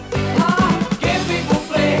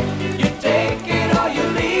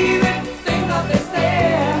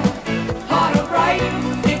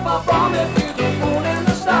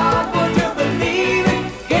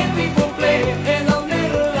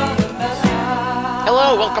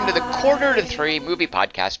Hello, welcome to the Quarter to Three movie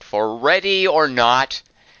podcast for Ready or Not.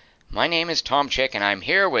 My name is Tom Chick, and I'm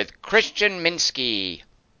here with Christian Minsky.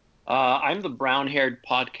 I'm the brown-haired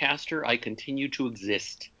podcaster. I continue to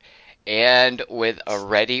exist. And with a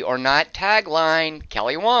Ready or Not tagline,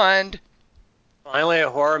 Kelly Wand. Finally, a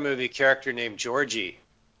horror movie character named Georgie.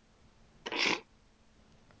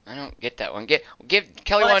 I don't get that one. Give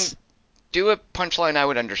Kelly Wand, do a punchline I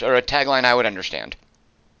would understand, or a tagline I would understand.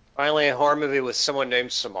 Finally, a horror movie with someone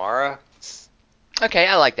named Samara. Okay,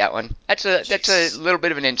 I like that one. That's a little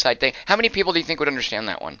bit of an inside thing. How many people do you think would understand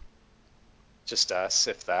that one? Just us,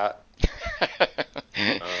 if that.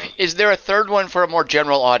 Is there a third one for a more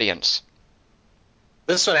general audience?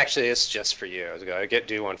 This one actually is just for you. I was going to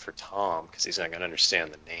do one for Tom because he's not going to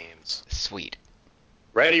understand the names. Sweet.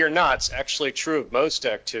 Ready or Not's actually true of most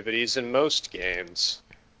activities in most games.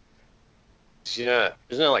 Yeah,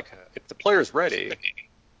 isn't it like if the player's ready?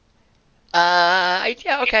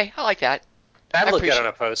 Yeah, okay, I like that. I'd look good on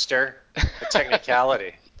a poster. A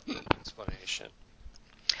technicality explanation.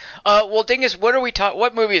 Well, Dingus,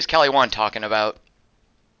 what movie is Kelly Wand talking about?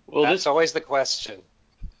 Well, That's always the question.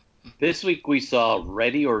 This week we saw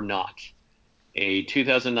Ready or Not, a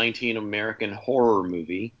 2019 American horror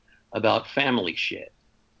movie about family shit.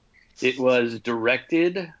 It was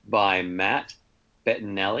directed by Matt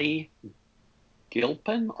Bettinelli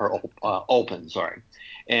Olpin,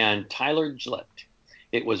 and Tyler Gillett.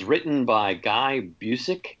 It was written by Guy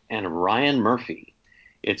Busick and Ryan Murphy.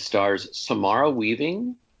 It stars Samara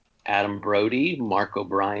Weaving, Adam Brody, Mark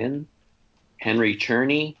O'Brien, Henry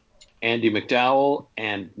Czerny, Andy McDowell,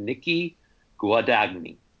 and Nikki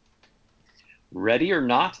Guadagni. Ready or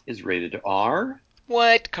Not is rated R.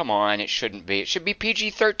 What? Come on, it shouldn't be. It should be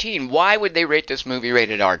PG-13. Why would they rate this movie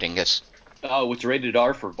rated R, Dingus? Oh, it's rated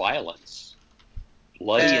R for violence.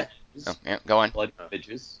 Bloody images. Oh, yeah, go on. Bloody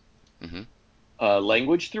images. Mm-hmm.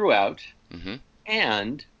 Language throughout. Mm-hmm.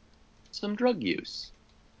 And some drug use.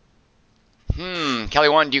 Kelly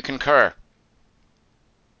Wand, do you concur?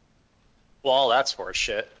 Well, that's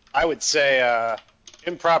horseshit. I would say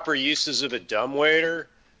improper uses of a dumbwaiter,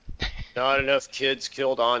 not enough kids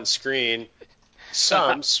killed on screen,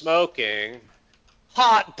 some smoking,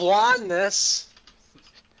 hot blondness.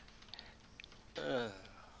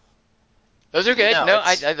 Those are good. No,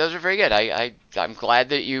 those are very good. I'm glad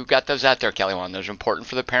that you got those out there, Kelly Wand. Those are important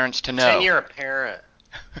for the parents to know. Pretend you're a parent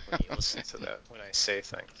when you listen to that, when I say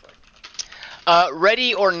things like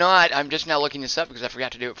Ready or Not, I'm just now looking this up because I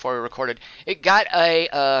forgot to do it before we recorded. It got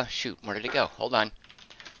a, shoot, where did it go? Hold on.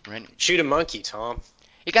 Shoot a monkey, Tom.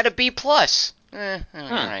 It got a B+. All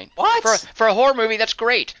right. What? For a horror movie, that's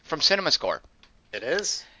great. From CinemaScore. It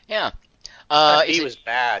is? Yeah. B was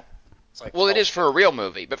bad. Like, well, it is for a real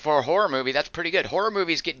movie, but for a horror movie, that's pretty good. Horror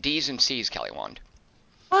movies get D's and C's, Kelly Wand.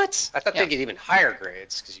 What? I thought they'd get even higher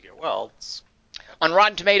grades because you get, On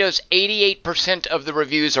Rotten Tomatoes, 88% of the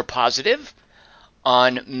reviews are positive.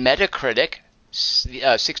 On Metacritic,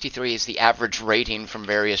 63 is the average rating from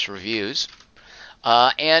various reviews.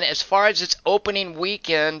 And as far as its opening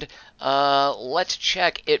weekend, let's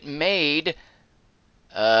check. It made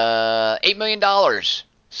 $8 million.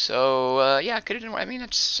 So, yeah, could have done. I mean,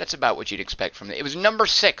 that's about what you'd expect from it. It was number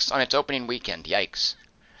 6 on its opening weekend. Yikes.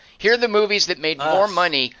 Here are the movies that made more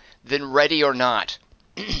money than Ready or Not.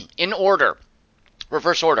 In order.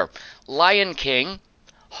 Reverse order. Lion King,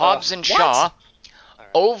 Hobbs and Shaw,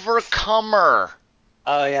 Overcomer.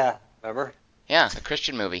 Oh, yeah. Remember? Yeah, a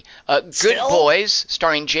Christian movie. Good Boys,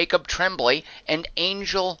 starring Jacob Tremblay, and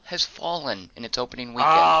Angel Has Fallen in its opening weekend.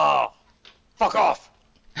 Oh, fuck off.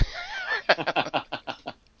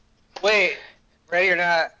 Wait, Ready or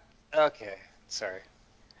Not? Okay, sorry.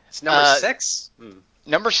 It's number 6?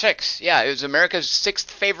 Number 6, yeah. It was America's 6th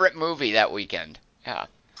favorite movie that weekend. Yeah.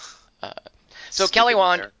 So, Kelly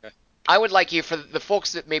Wand, I would like you, for the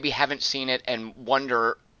folks that maybe haven't seen it and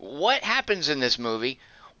wonder what happens in this movie,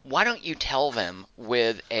 why don't you tell them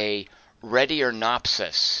with a Ready or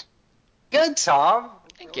Nopsis? Good, Tom.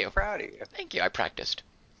 Thank you. Proud of you. Thank you. I practiced.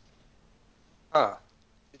 Huh.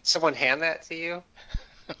 Did someone hand that to you?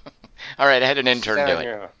 All right, I had an intern do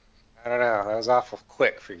it. I don't know. That was awful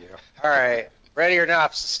quick for you. All right. Ready or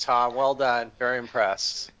Nopsis, Tom. Well done. Very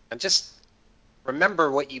impressed. And just remember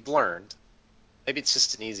what you've learned. Maybe it's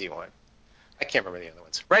just an easy one. I can't remember the other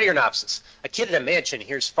ones. Ready or Nopsis. A kid in a mansion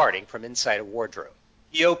hears farting from inside a wardrobe.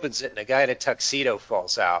 He opens it and a guy in a tuxedo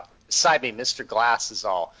falls out. Beside me, Mr. Glass is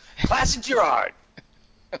all, "Class of Gerard."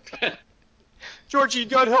 "Georgie, you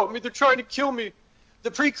gotta help me. They're trying to kill me. The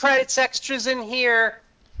pre-credits extras in here."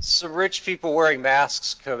 Some rich people wearing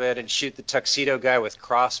masks come in and shoot the tuxedo guy with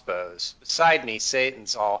crossbows. Beside me,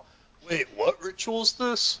 Satan's all, "Wait, what ritual's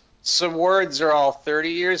this?" Some words are all 30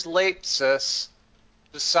 years late, sis.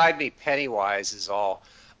 Beside me, Pennywise is all,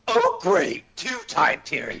 oh, great, 2 time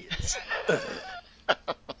periods.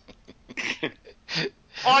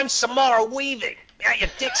 I'm Samara Weaving. Now your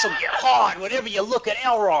dicks will get hard whenever you look at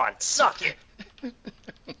Elrond. Suck it.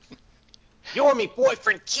 You're me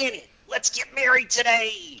boyfriend, Kenny. Let's get married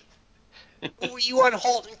today. Who are you on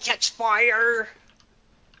Halt and Catch Fire?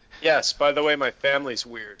 Yes, by the way, my family's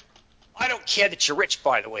weird. I don't care that you're rich,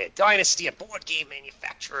 by the way. A dynasty of board game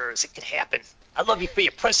manufacturers. It could happen. I love you for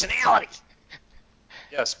your personality.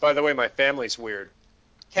 Yes, by the way, my family's weird.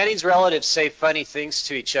 Kenny's relatives say funny things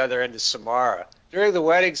to each other and to Samara. During the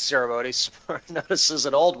wedding ceremony, Samara notices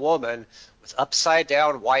an old woman with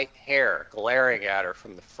upside-down white hair glaring at her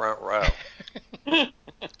from the front row.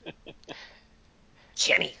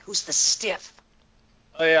 Kenny, who's the stiff?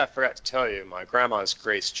 Oh yeah, I forgot to tell you, my grandma's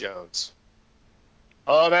Grace Jones.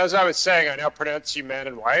 As I was saying, I now pronounce you man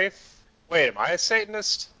and wife. Wait, am I a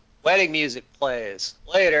Satanist? Wedding music plays.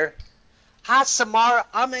 Later. Hi, Samara,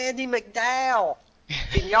 I'm Andy McDowell.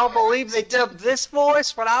 Can y'all believe they dubbed this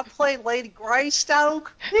voice when I played Lady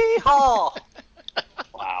Greystoke? Hee-haw!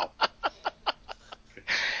 Wow.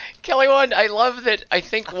 Kelly Wand, I love that. I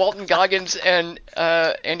think Walton Goggins and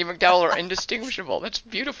Andy McDowell are indistinguishable. That's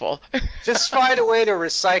beautiful. Just find a way to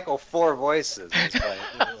recycle 4 voices. That's my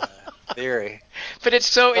theory. But it's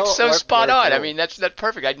so spot on. no. I mean, that's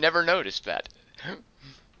perfect. I'd never noticed that.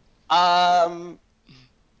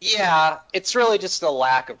 Yeah, it's really just a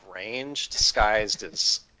lack of range disguised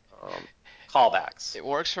as callbacks. It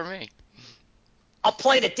works for me. I'll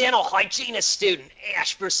play the dental hygienist student,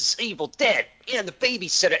 Ash versus Evil Dead, and the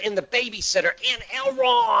babysitter, and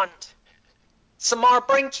Elrond. Samar,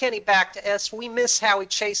 bring Kenny back to us. We miss how he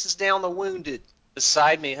chases down the wounded.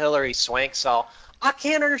 Beside me, Hillary Swanks all, I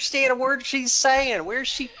can't understand a word she's saying. Where's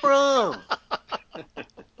she from?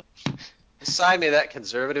 Beside me, that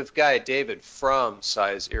conservative guy, David Frum,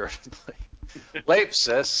 sighs irritably. Late,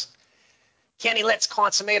 sis. Kenny, let's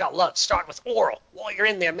consummate our love, starting with oral. While you're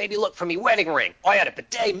in there, maybe look for me wedding ring. I had a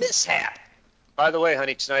bidet mishap. By the way,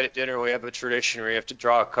 honey, tonight at dinner we have a tradition where you have to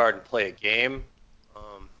draw a card and play a game.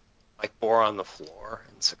 Like 4 on the floor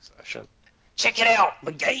in succession. Check it out,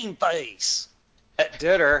 my game face. At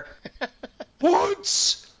dinner.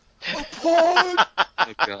 Once upon...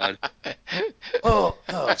 Oh, God. Oh,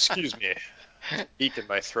 excuse me. Eek in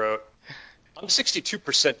my throat. I'm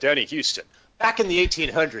 62% Danny Houston. Back in the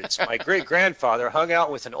 1800s, my great-grandfather hung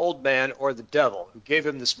out with an old man or the devil who gave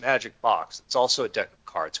him this magic box. It's also a deck of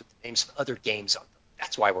cards with the names of other games on them.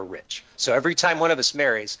 That's why we're rich. So every time one of us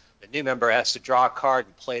marries, the new member has to draw a card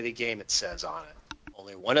and play the game it says on it.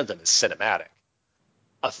 Only one of them is cinematic.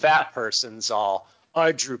 A fat person's all,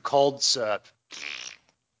 I drew cold sup.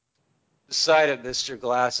 Beside it, Mr.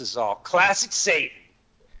 Glass is all, classic Satan.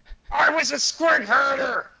 I was a squid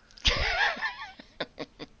herder.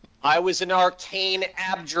 I was an arcane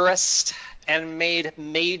abjurist and made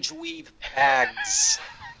mage weave bags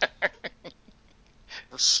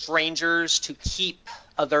for strangers to keep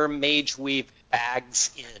other mage weave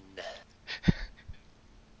bags in.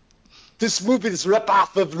 This movie is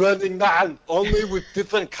rip-off of Running Man, only with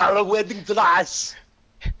different color wedding dress.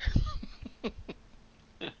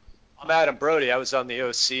 I'm Adam Brody. I was on the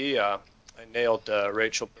OC. I nailed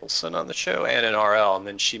Rachel Bilson on the show and in RL, and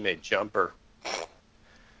then she made Jumper.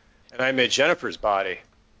 And I made Jennifer's body.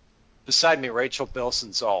 Beside me, Rachel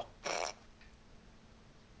Bilson's all,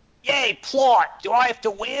 yay, plot! Do I have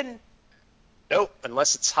to win? Nope,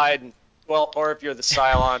 unless it's hiding. Well, or if you're the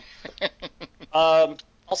Cylon.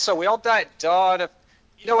 Also, we all die at dawn.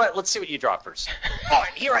 You know what? Let's see what you draw first. All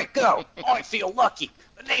right, here I go. Oh, I feel lucky.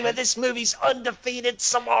 The name of this movie's Undefeated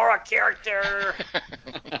Samara Character.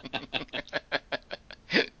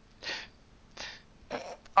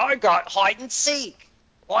 I got hide and seek.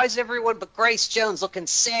 Why is everyone but Grace Jones looking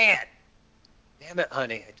sad? Damn it,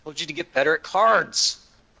 honey. I told you to get better at cards.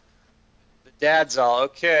 The dad's all,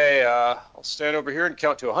 okay, I'll stand over here and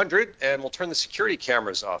count to 100, and we'll turn the security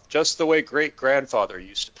cameras off, just the way great-grandfather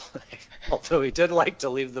used to play. Although he did like to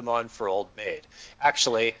leave them on for Old Maid.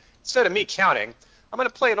 Actually, instead of me counting, I'm going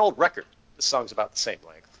to play an old record. This song's about the same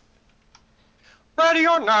length. Ready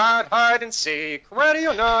or not, hide and seek. Ready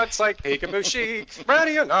or not, it's like peekaboo chic.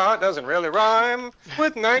 Ready or not doesn't really rhyme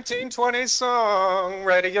with 1920s song.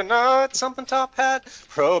 Ready or not, something top hat.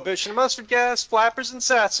 Prohibition, mustard gas, flappers and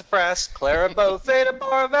sassafras. Clarabout, Theta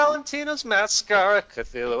Bar, Valentino's mascara.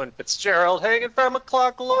 Cthulhu and Fitzgerald hanging from a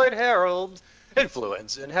clock. Lloyd Harold.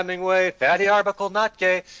 Influenza and Hemingway, Fatty Arbuckle, not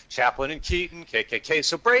gay, Chaplin and Keaton, KKK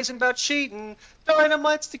so brazen about cheating,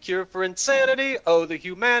 Dynamite's the cure for insanity, oh the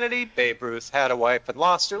humanity, Babe Ruth had a wife and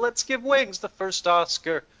lost her, let's give Wings the first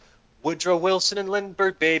Oscar. Woodrow Wilson and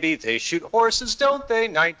Lindbergh, baby, they shoot horses, don't they?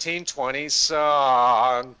 1920s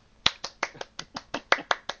song.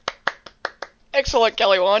 Excellent,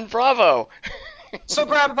 Kelly Wand. Bravo. So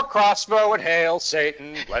grab a crossbow and hail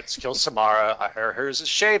Satan. Let's kill Samara. Hers is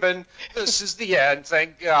shaven. This is the end,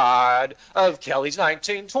 thank God, of Kelly's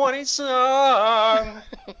 1920s song.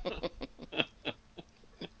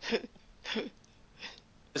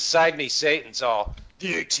 Beside me, Satan's all,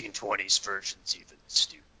 the 1820s version's even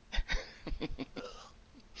stupid.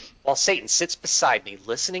 While Satan sits beside me,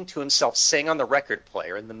 listening to himself sing on the record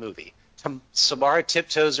player in the movie, Samara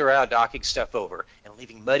tiptoes around knocking stuff over and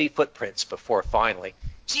leaving muddy footprints before finally,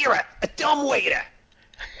 Jira, a dumbwaiter!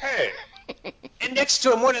 Hey! And next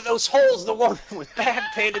to him, one of those holes the woman with bad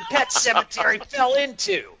painted Pet Cemetery fell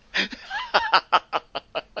into.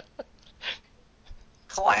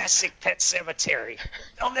 Classic Pet Cemetery.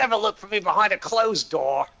 They'll never look for me behind a closed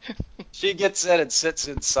door. She gets in and sits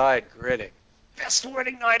inside, grinning. Best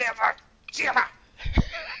wedding night ever. Jira!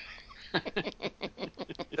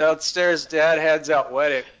 Downstairs, Dad hands out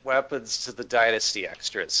weapons to the Dynasty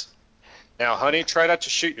extras. Now, honey, try not to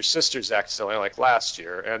shoot your sisters accidentally like last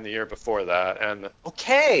year and the year before that. And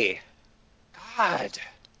okay. God.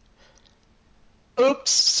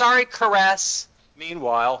 Oops, sorry, caress.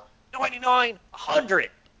 Meanwhile, 99, 100.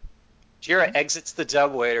 Jira exits the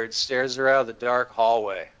dumbwaiter and stares around the dark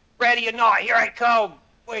hallway. Ready or not, here I come.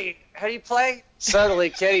 Wait, how do you play? Suddenly,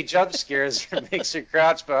 Kenny jump scares her and makes her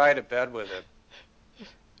crouch behind a bed with him.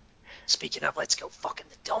 Speaking of, let's go fucking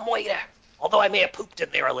the dumbwaiter. Although I may have pooped in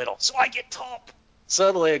there a little, so I get top.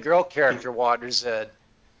 Suddenly, a girl character wanders in.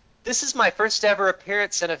 This is my first ever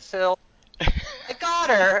appearance in a film. I got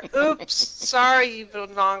her. Oops, sorry,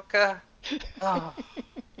 Ivanka. Oh.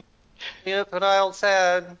 Yep, an aisle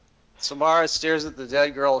 10. Samara stares at the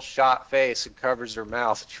dead girl's shot face and covers her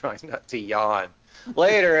mouth, trying not to yawn.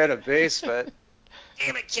 Later, in a basement.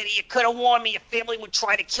 Damn it, Kitty, you could have warned me your family would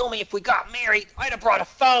try to kill me if we got married. I'd have brought a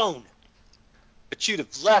phone. But you'd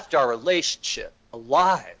have left our relationship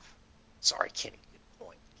alive. Sorry, Kenny, good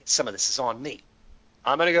point. Guess some of this is on me.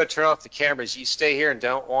 I'm going to go turn off the cameras. You stay here and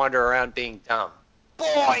don't wander around being dumb.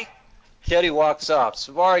 Boy! Kitty walks off.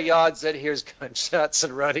 Samara yawns, then hears gunshots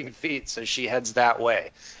and running feet, so she heads that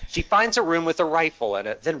way. She finds a room with a rifle in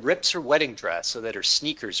it, then rips her wedding dress so that her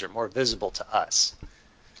sneakers are more visible to us.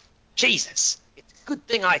 Jesus! It's a good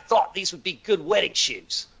thing I thought these would be good wedding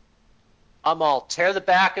shoes. I'm all, tear the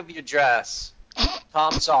back of your dress.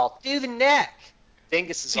 Tom's all, do the neck.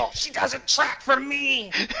 Dingus is all, she doesn't track for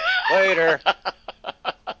me. Later.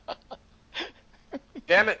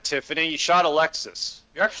 Damn it, Tiffany, you shot Alexis.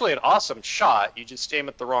 You're actually an awesome shot, you just aim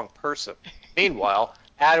at the wrong person. Meanwhile,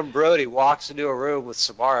 Adam Brody walks into a room with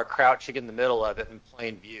Samara crouching in the middle of it in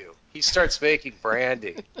plain view. He starts making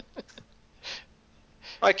brandy.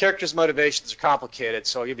 My character's motivations are complicated,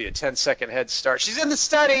 so I'll give you a 10-second head start. She's in the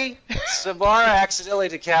study! Samara accidentally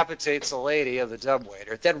decapitates a lady of the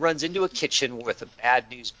dumbwaiter, then runs into a kitchen with a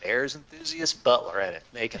Bad News Bears enthusiast butler in it,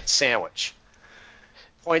 making a sandwich.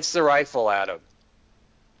 Points the rifle at him.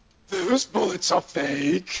 Those bullets are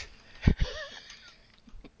fake!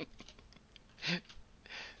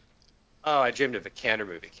 Oh, I dreamed a Vikander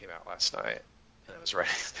movie came out last night, and I was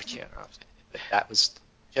writing Vikander. That was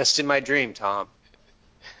just in my dream, Tom.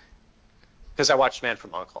 Because I watched Man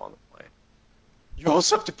from U.N.C.L.E. on the plane. You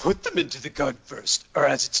also have to put them into the gun first, or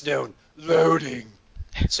as it's known, loading.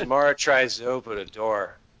 Samara tries to open a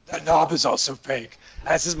door. That knob is also fake,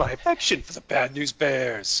 as is my affection for the Bad News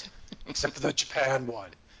Bears. Except for the Japan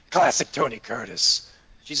one. Classic Tony Curtis.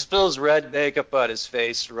 She spills red makeup on his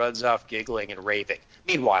face, runs off giggling and raving.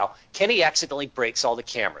 Meanwhile, Kenny accidentally breaks all the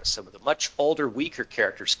cameras, so the much older, weaker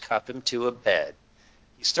characters cuff him to a bed.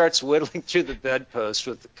 He starts whittling through the bedpost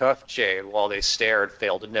with the cuff chain while they stare and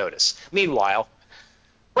fail to notice. Meanwhile,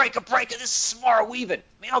 breaker, this is Samara Weaving.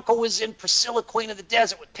 My uncle was in Priscilla, Queen of the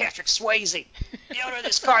Desert with Patrick Swayze. The owner of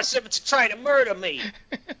this car said to try to murder me.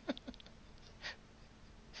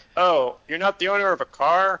 Oh, you're not the owner of a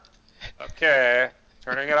car? Okay.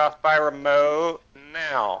 Turning it off by remote.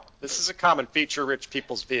 Now, this is a common feature rich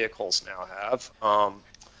people's vehicles now have.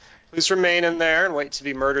 Please remain in there and wait to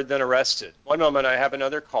be murdered, then arrested. One moment, I have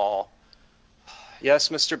another call. Yes,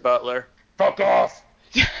 Mr. Butler. Fuck off!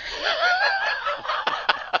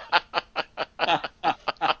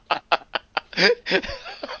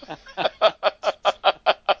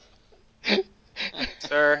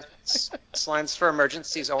 Sir, this line's for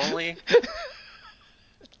emergencies only.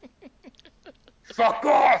 Fuck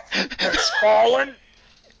off! It's fallen!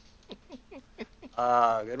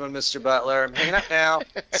 Good one, Mr. Butler. I'm hanging up now.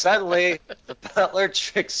 Suddenly, the butler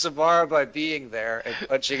tricks Samara by being there and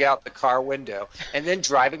punching out the car window, and then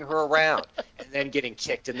driving her around, and then getting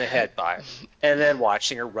kicked in the head by her, and then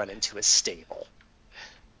watching her run into a stable.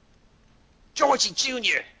 Georgie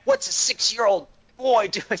Jr., what's a 6-year-old boy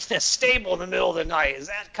doing in a stable in the middle of the night? Is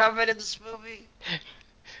that covered in this movie?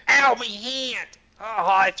 Ow, me hand! Oh,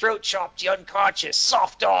 I throat chopped you unconscious.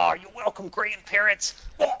 Soft R. You're welcome, grandparents.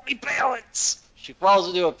 Walk me balance. She falls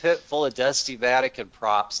into a pit full of dusty Vatican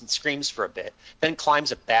props and screams for a bit, then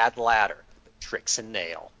climbs a bad ladder with tricks and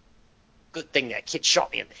nail. Good thing that kid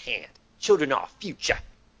shot me in the hand. Children are our future.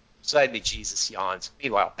 Beside me, Jesus yawns.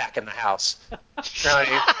 Meanwhile, back in the house.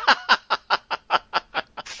 Honey.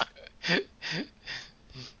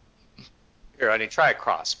 Here, honey, try a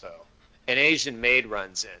crossbow. An Asian maid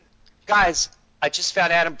runs in. Guys, I just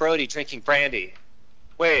found Adam Brody drinking brandy.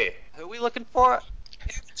 Wait, who are we looking for?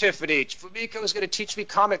 Tiffany. Fumiko's going to teach me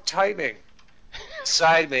comic timing.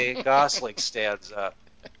 Beside me, Gosling stands up.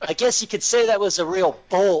 I guess you could say that was a real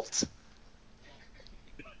bolt.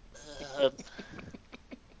 The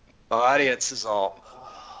audience is all...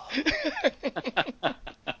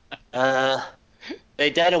 They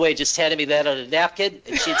Dunaway just handed me that on a napkin,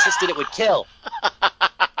 and she insisted it would kill.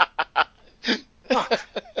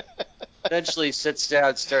 Eventually he sits down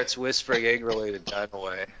and starts whispering angrily to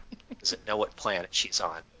Dunaway. Doesn't know what planet she's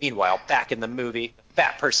on. Meanwhile, back in the movie, a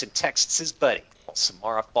fat person texts his buddy while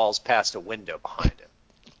Samara falls past a window behind him.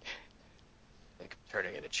 I think I'm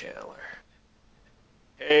turning into Chandler.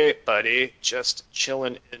 Hey, buddy, just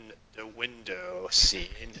chilling in the window scene.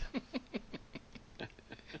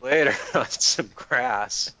 Later, on some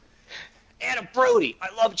grass. Adam Brody,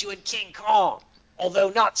 I loved you in King Kong, although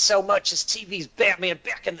not so much as TV's Batman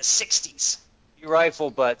back in the 60s. He rifle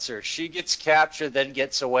butts her. She gets captured, then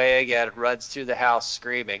gets away again and runs through the house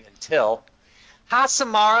screaming until... Hi,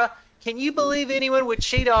 Samara. Can you believe anyone would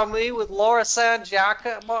cheat on me with Laura San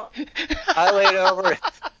Giacomo? I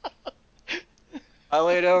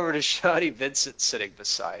laid over to Shoddy Vincent sitting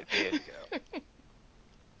beside me and go,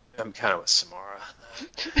 I'm kind of with Samara.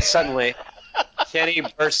 Suddenly, Kenny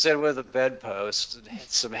bursts in with a bedpost and had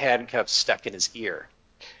some handcuffs stuck in his ear.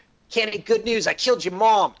 Kenny, good news, I killed your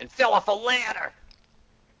mom and fell off a ladder.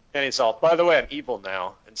 Kenny's all, by the way, I'm evil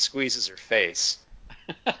now, and squeezes her face.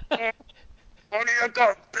 Honey, I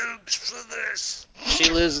got boobs for this. She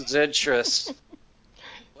loses interest.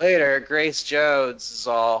 Later, Grace Jones is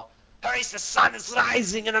all, hurry, the sun is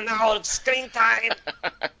rising in an hour of screen time.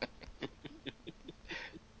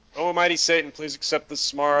 Oh, almighty Satan, please accept this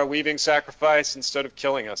Samara weaving sacrifice instead of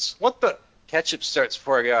killing us. What the? Ketchup starts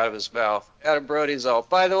pouring out of his mouth. Adam Brody's all,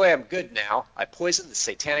 by the way, I'm good now. I poisoned the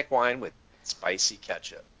satanic wine with spicy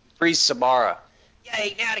ketchup. Frees Samara.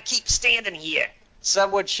 Yay, now to keep standing here.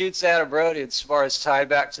 Someone shoots Adam Brody and Samara's tied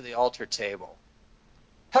back to the altar table.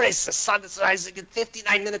 Hurry, the sun is rising in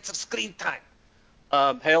 59 minutes of screen time.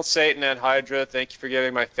 Hail Satan and Hydra, thank you for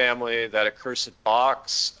giving my family that accursed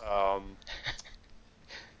box.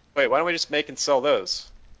 Wait, why don't we just make and sell those?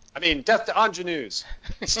 I mean, death to ingenues.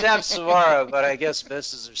 Stabs Samara, but I guess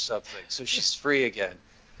misses or something, so she's free again.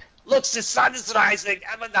 Looks, the sun is rising,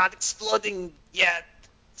 and we're not exploding yet.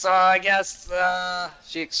 So I guess,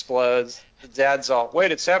 she explodes. The dad's all,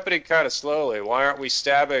 wait, it's happening kind of slowly. Why aren't we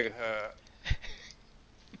stabbing her?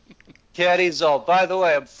 Caddy's all, by the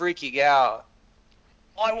way, I'm freaking out.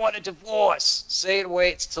 I want a divorce. Satan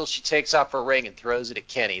waits till she takes off her ring and throws it at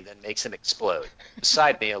Kenny, then makes him explode.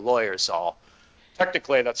 Beside me, a lawyer's all,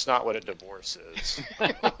 technically, that's not what a divorce is.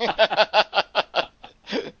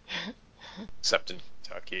 Except in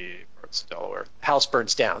Kentucky, parts of Delaware. The house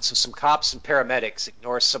burns down, so some cops and paramedics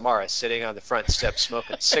ignore Samara sitting on the front step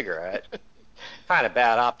smoking a cigarette. Kind of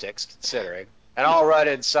bad optics, considering. And all run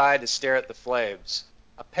inside to stare at the flames.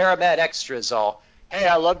 A paramed extra is all, hey,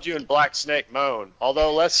 I loved you in Black Snake Moan,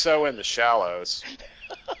 although less so in The Shallows.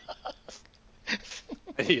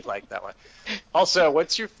 You'd like that one. Also,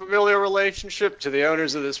 what's your familial relationship to the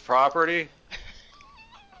owners of this property?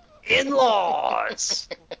 In-laws!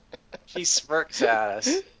 She smirks at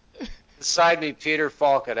us. Beside me, Peter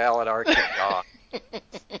Falk and Alan Arkin gone.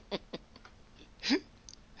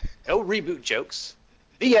 No reboot jokes.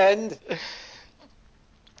 The end.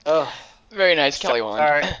 Oh. Very nice, Kelly Wand.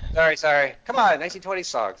 Sorry. Come on, 1920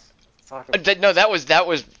 songs. No, that was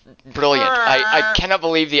brilliant. I cannot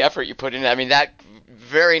believe the effort you put in. I mean, that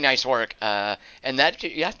very nice work. And that,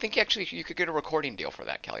 yeah, I think actually you could get a recording deal for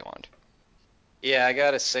that, Kelly Wand. Yeah, I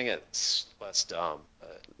gotta sing it less dumb.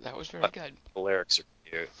 But that was very good. The lyrics are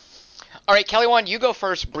cute. All right, Kelly Wand, you go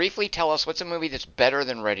first. Briefly tell us what's a movie that's better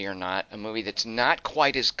than Ready or Not, a movie that's not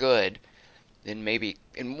quite as good then maybe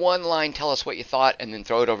in one line tell us what you thought, and then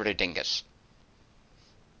throw it over to Dingus.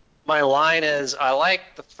 My line is I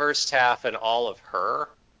like the first half and all of her,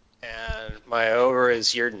 and my over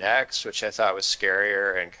is You're Next, which I thought was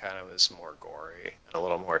scarier and kind of was more gory and a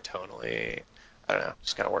little more tonally. I don't know,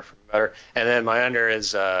 just kind of worked for me better. And then my under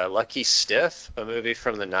is Lucky Stiff, a movie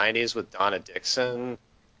from the 90s with Donna Dixon,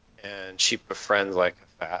 and she befriends like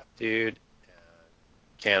a fat dude,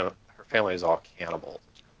 and her family is all cannibals.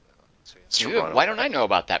 So he has to Ew, run why don't away. I know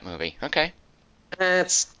about that movie? Okay.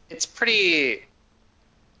 It's pretty.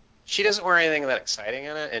 She doesn't wear anything that exciting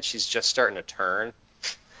in it, and she's just starting to turn.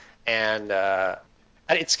 And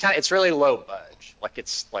it's really low budge. Like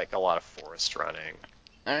it's like a lot of forest running.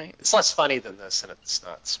 All right. It's less funny than this, and it's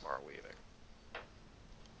not smart weaving.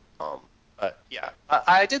 Um, but yeah,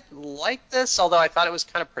 I did like this, although I thought it was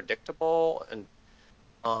kind of predictable, and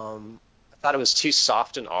I thought it was too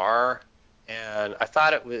soft in R. And I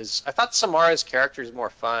thought Samara's character is more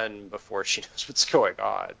fun before she knows what's going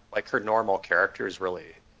on. Like her normal character is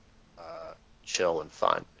really uh, chill and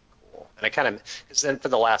fun and cool. And I kind of, because then for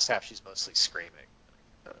the last half she's mostly screaming.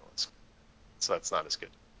 So that's not as good.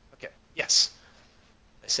 Okay, yes.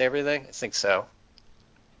 Did I say everything? I think so.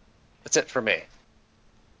 That's it for me.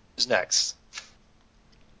 Who's next?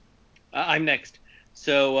 I'm next.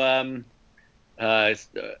 So,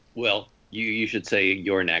 well, you should say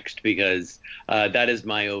you're next because that is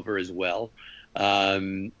my over as well.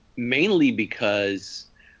 Mainly because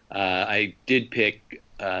I did pick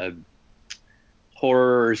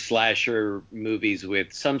horror slasher movies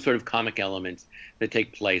with some sort of comic elements that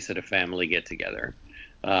take place at a family get together,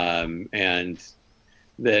 and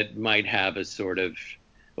that might have a sort of,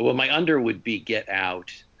 well, my under would be Get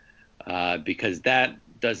Out, because that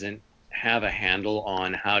doesn't have a handle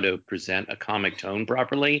on how to present a comic tone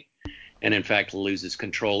properly, and in fact loses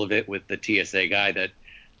control of it with the TSA guy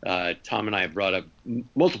that Tom and I have brought up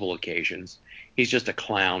multiple occasions. He's just a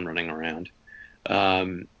clown running around.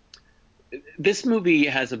 This movie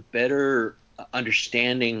has a better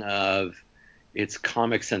understanding of its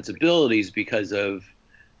comic sensibilities because of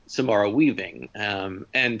Samara Weaving.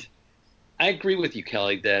 And I agree with you,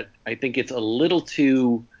 Kelly, that I think it's a little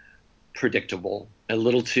too predictable, a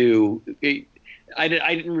little too. I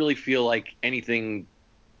didn't really feel like anything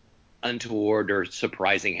untoward or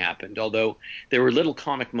surprising happened, although there were little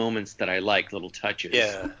comic moments that I liked, little touches.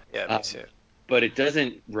 Yeah, me too. But it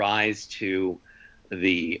doesn't rise to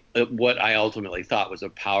the what I ultimately thought was a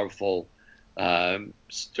powerful,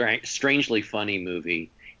 strangely funny movie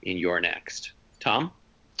in Your Next. Tom?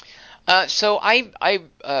 So I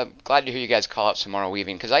glad to hear you guys call out Samara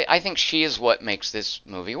Weaving because I think she is what makes this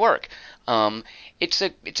movie work. Um, it's a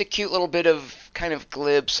cute little bit of kind of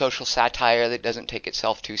glib social satire that doesn't take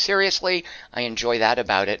itself too seriously. I enjoy that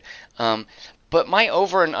about it. But my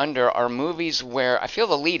over and under are movies where I feel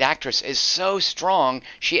the lead actress is so strong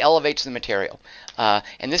she elevates the material,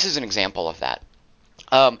 and this is an example of that.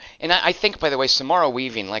 And I think, by the way, Samara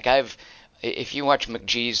Weaving, if you watch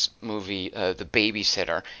McGee's movie, The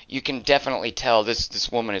Babysitter, you can definitely tell this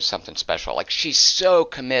woman is something special. Like she so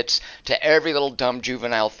commits to every little dumb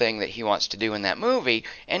juvenile thing that he wants to do in that movie,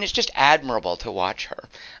 and it's just admirable to watch her.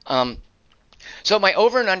 So my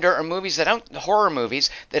over and under are horror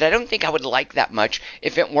movies that I don't think I would like that much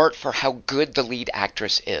if it weren't for how good the lead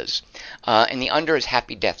actress is. And the under is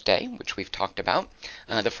Happy Death Day, which we've talked about,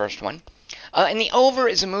 the first one. And the over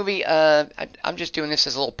is a movie. I'm just doing this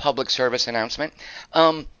as a little public service announcement.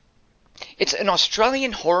 It's an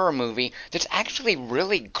Australian horror movie that's actually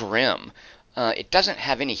really grim. It doesn't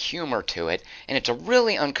have any humor to it, and it's a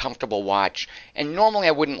really uncomfortable watch. And normally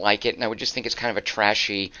I wouldn't like it, and I would just think it's kind of a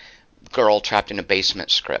trashy girl trapped in a basement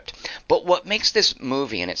script. But what makes this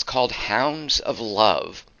movie, and it's called Hounds of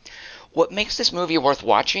Love, what makes this movie worth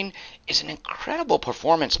watching is an incredible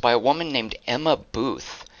performance by a woman named Emma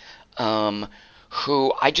Booth, um,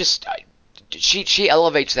 who she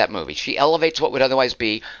elevates that movie. She elevates what would otherwise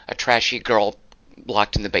be a trashy girl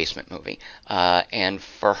locked in the basement movie. And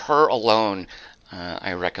for her alone,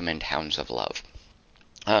 I recommend Hounds of Love.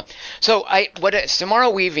 Samara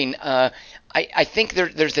Weaving, I think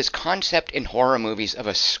there's this concept in horror movies of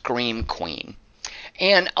a scream queen.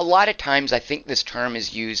 And a lot of times I think this term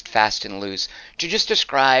is used fast and loose to just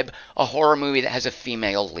describe a horror movie that has a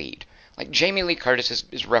female lead. Like Jamie Lee Curtis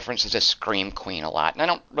is referenced as a scream queen a lot, and I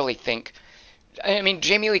don't really think. I mean,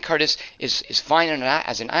 Jamie Lee Curtis is fine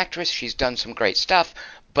as an actress. She's done some great stuff,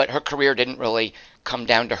 but her career didn't really come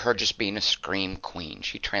down to her just being a scream queen.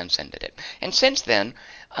 She transcended it. And since then,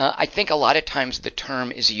 I think a lot of times the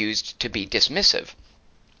term is used to be dismissive.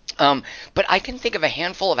 But I can think of a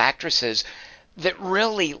handful of actresses that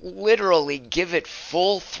really literally give it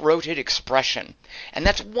full-throated expression. And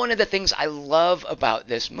that's one of the things I love about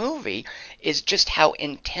this movie is just how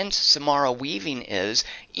intense Samara Weaving is.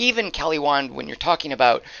 Even Kelly Wand, when you're talking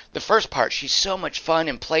about the first part, she's so much fun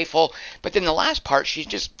and playful, but then the last part, she's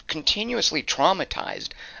just continuously traumatized.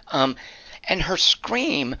 And her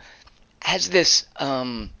scream has this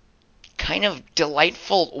kind of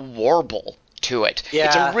delightful warble to it. Yeah,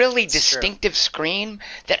 it's a really it's true. distinctive scream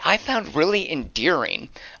that I found really endearing.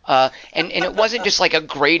 And it wasn't just like a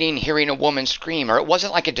grating hearing a woman scream, or it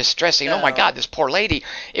wasn't like a distressing, oh my No. God, this poor lady.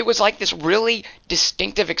 It was like this really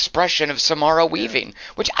distinctive expression of Samara Weaving,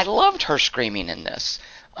 which I loved her screaming in this.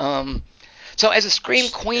 So as a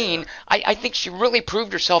scream queen, Yeah. I think she really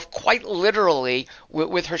proved herself quite literally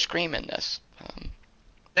with her scream in this.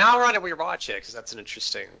 Now I want to rewatch it because that's an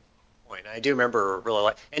interesting point. I do remember really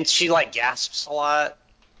like, and she like gasps a lot.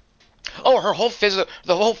 Oh,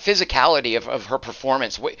 the whole physicality of her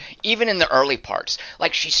performance, even in the early parts.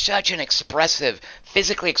 Like, she's such an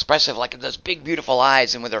physically expressive, like those big, beautiful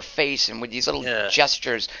eyes, and with her face, and with these little Yeah.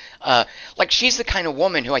 gestures. Like, she's the kind of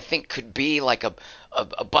woman who I think could be like a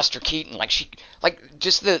Buster Keaton. Like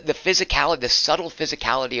just the physicality, the subtle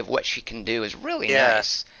physicality of what she can do is really Yeah,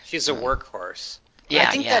 nice. she's a workhorse. I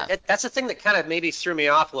Yeah, think yeah. that's the thing that kind of maybe threw me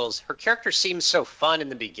off a little. Is her character seems so fun in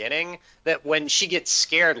the beginning that when she gets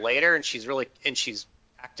scared later and she's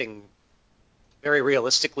acting very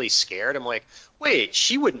realistically scared, I'm like, wait,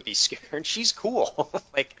 she wouldn't be scared. She's cool.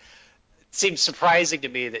 Like, it seems surprising to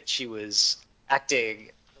me that she was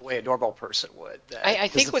acting the way a normal person would. I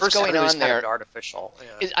Because think the what's first half of going the movie is on kind there of artificial.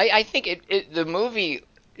 Yeah. I think the movie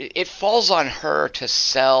it falls on her to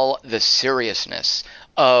sell the seriousness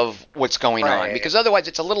of what's going on, Right. because otherwise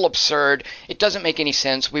it's a little absurd. It doesn't make any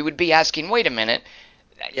sense. We would be asking, wait a minute,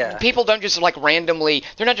 Yeah. people don't just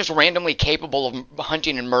they're not just randomly capable of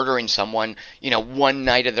hunting and murdering someone, one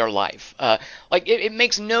night of their life. Like it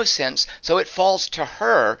makes no sense. So it falls to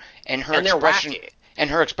her and her And they're expression wacky. and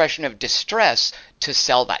her expression of distress to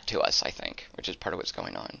sell that to us, I think, which is part of what's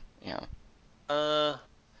going on. Yeah.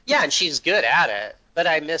 Yeah, and she's good at it. But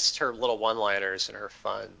I missed her little one-liners and her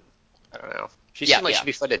fun. I don't know. She Yeah, seemed like yeah. she'd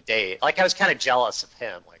be fun to date. Like I was kind of jealous of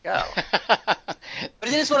him. Like, oh. But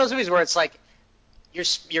it is one of those movies where it's like you're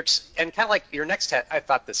and kind of like your next. I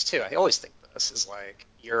thought this too. I always think this is like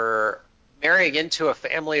you're marrying into a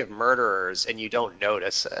family of murderers and you don't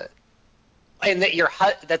notice it, and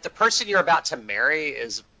that the person you're about to marry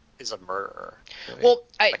is a murderer. Really. Well,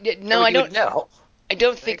 You I would don't. know. I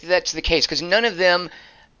don't think Like, that's the case because none of them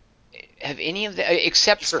have any of the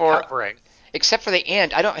he's recovering. except for the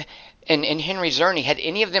aunt. I don't. And Henry Czerny, had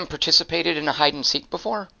any of them participated in a hide and seek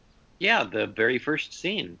before? Yeah, the very first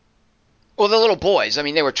scene. Well, the little boys. I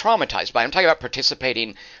mean, they were traumatized by it. I'm talking about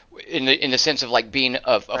participating in the sense of like being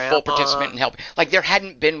a full participant Grandma. and help. Like there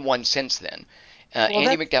hadn't been one since then. Well,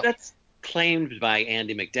 Andy McDowell. that's claimed by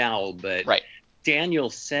Andy McDowell, but Right. Daniel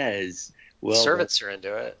says, well, Servants are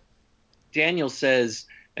into it. Daniel says,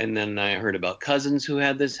 and then I heard about cousins who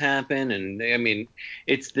had this happen, and I mean,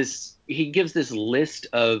 it's this. He gives this list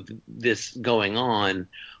of this going on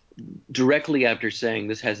directly after saying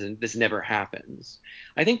this never happens.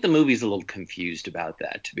 I think the movie's a little confused about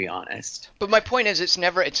that, to be honest. But my point is, it's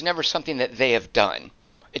never something that they have done.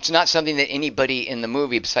 It's not something that anybody in the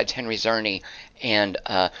movie besides Henry Czerny and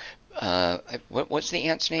what's the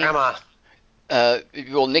aunt's name? Grandma.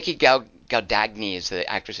 Well, Nikki Gaudagny is the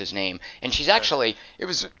actress's name, and she's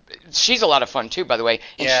a lot of fun too, by the way.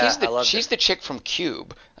 And Yeah, I loved she's it. the chick from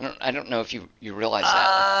Cube. I don't know if you realize that,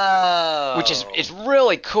 Oh. which is it's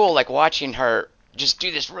really cool, like watching her just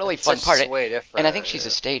do this really fun Such part. way different. And I think she's a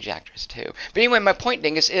stage actress too. But anyway, my point,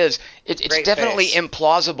 Dingus, is it's Great definitely face.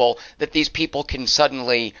 implausible that these people can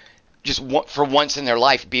suddenly just for once in their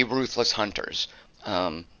life be ruthless hunters.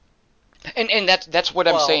 And that's what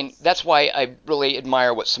I'm Well, saying. That's why I really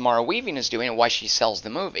admire what Samara Weaving is doing and why she sells the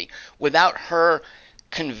movie. Without her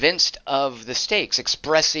convinced of the stakes,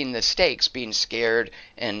 expressing the stakes, being scared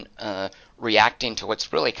and reacting to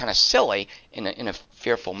what's really kind of silly in a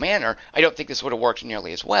fearful manner, I don't think this would have worked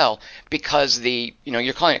nearly as well because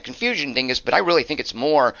you're calling it confusion, Dingus, but I really think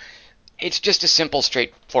it's just a simple,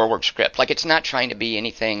 straightforward script. Like it's not trying to be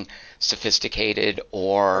anything sophisticated that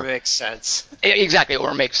or makes sense. exactly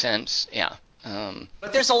or make sense. Yeah.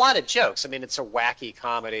 But there's a lot of jokes. I mean, it's a wacky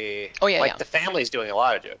comedy. Oh, yeah, Like yeah. the family's doing a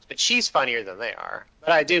lot of jokes, but she's funnier than they are. But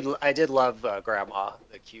I did love Grandma,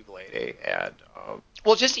 the cube lady, and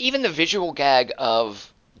Well, just even the visual gag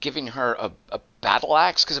of giving her a battle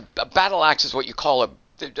axe, because a battle axe is what you call a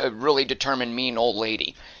really determined, mean old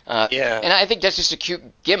lady. Yeah. And I think that's just a cute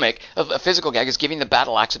gimmick of a physical gag is giving the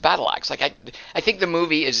battle axe a battle axe. Like I think the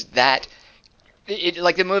movie is that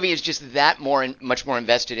Like the movie is just that much more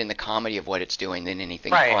invested in the comedy of what it's doing than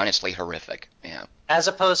anything Right. honestly horrific. Yeah. As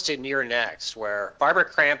opposed to Near Next, where Barbara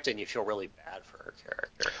Crampton, you feel really bad for her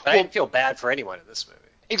character. But I Well, didn't feel bad for anyone in this movie.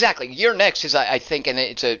 exactly. Your Next is, I think, and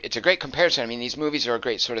it's a great comparison. I mean, these movies are a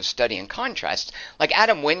great sort of study in contrast. Like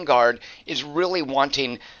Adam Wingard is really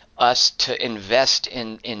wanting us to invest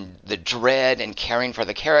in the dread and caring for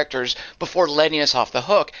the characters before letting us off the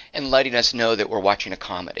hook and letting us know that we're watching a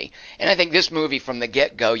comedy. And I think this movie, from the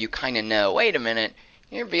get-go, you kind of know, wait a minute,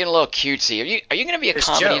 you're being a little cutesy. Are you going to be a There's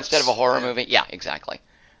comedy jokes. instead of a horror Yeah. movie? Yeah, exactly.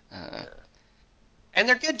 And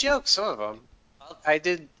they're good jokes, some of them. I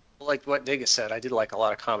did like what Digga said. I did like a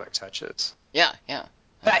lot of comic touches. Yeah, yeah.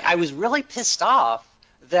 But I was really pissed off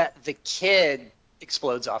that the kid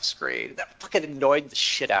explodes off screen. That fucking annoyed the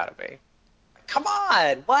shit out of me. Come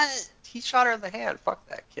on, what? He shot her in the hand. Fuck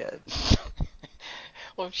that kid.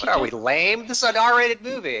 Well, she What are we, did. lame? This is an R-rated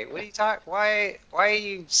movie. What are you talking? Why are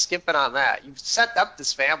you skipping on that? You've set up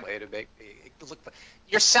this family to make me look.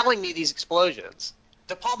 You're selling me these explosions.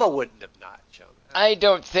 De Palma wouldn't have not shown that. I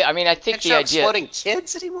don't think. I mean, I think Can't the show idea. exploding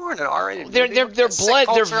kids anymore in an R-rated They're- movie. they're- What they're kind of sick blood-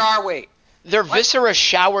 they're- culture are we? Their What? viscera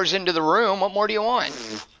showers into the room. What more do you want?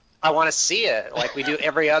 I want to see it like we do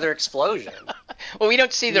every other explosion. Well, we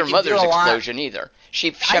don't see their You can do mother's a lot. explosion either.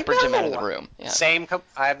 She shepherds him out of the room. Yeah.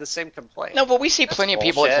 I have the same complaint. No, but we see That's plenty of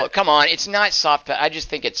people bullshit. explode. Come on, it's not soft. I just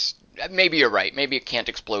think it's. Maybe you're right. Maybe it can't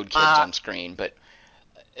explode kids on screen, but.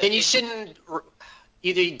 Then you shouldn't.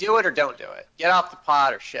 Either you do it or don't do it. Get off the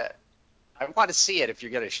pot or shit. I want to see it. If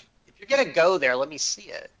you're gonna go there, let me see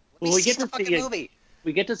it. Let me Well, we see get the to fucking see it. movie.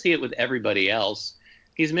 We get to see it with everybody else.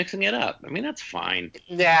 He's mixing it up. I mean, that's fine.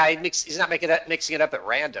 Nah, he's not mixing it up at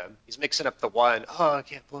random. He's mixing up the one. Oh, I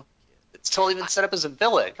can't believe it's totally been set up as a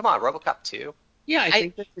villain. Come on, RoboCop 2. Yeah, I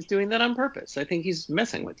think that he's doing that on purpose. I think he's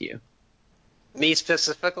messing with you. Me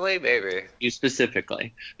specifically, maybe. You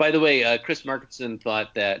specifically. By the way, Chris Markinson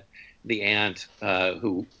thought that the aunt,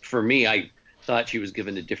 who for me, I thought she was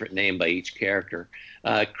given a different name by each character.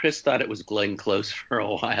 Chris thought it was Glenn Close for a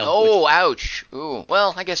while. Oh, ouch. Ooh.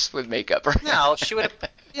 Well, I guess with makeup. Right? No, she would have.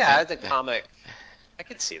 Yeah, the comic. I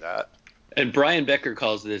could see that. And Brian Becker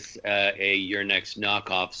calls this a Your Next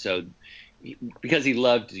knockoff. So because he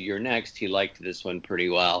loved Your Next, he liked this one pretty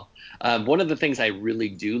well. One of the things I really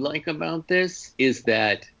do like about this is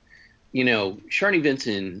that, Sharni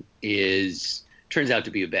Vinson turns out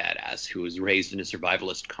to be a badass who was raised in a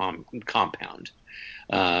survivalist compound.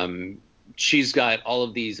 She's got all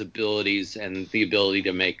of these abilities and the ability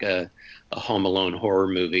to make a Home Alone horror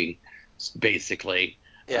movie, basically.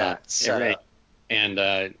 Yeah, Right.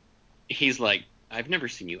 And he's like, I've never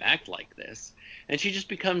seen you act like this. And she just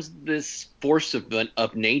becomes this force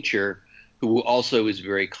of nature who also is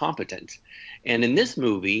very competent. And in this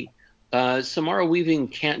movie, Samara Weaving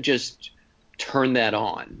can't just turn that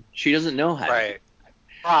on. She doesn't know how to. Right.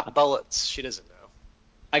 Prop bullets. She doesn't know.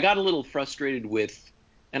 I got a little frustrated with,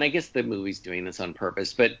 and I guess the movie's doing this on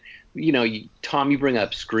purpose, but, Tom, you bring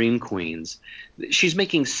up Scream Queens. She's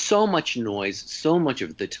making so much noise so much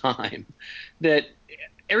of the time that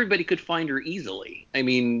everybody could find her easily. I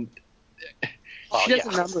mean, she does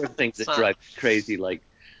a number of things that drive me crazy, like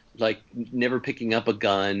never picking up a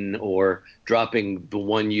gun or dropping the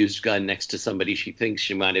one used gun next to somebody she thinks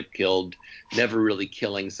she might have killed, never really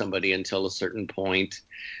killing somebody until a certain point,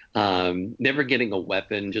 never getting a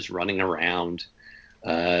weapon, just running around.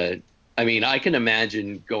 I mean, I can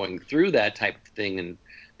imagine going through that type of thing and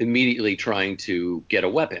immediately trying to get a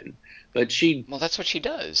weapon. But Well, that's what she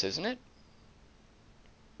does, isn't it?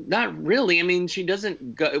 Not really. I mean, she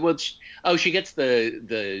doesn't go. Well, she gets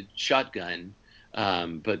the shotgun,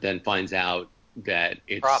 but then finds out that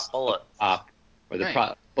it's Prop bullet. Or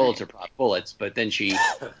the bullets are prop bullets. But then she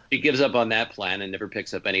gives up on that plan and never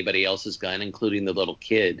picks up anybody else's gun, including the little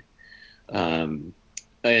kid. And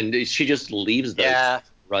she just leaves those,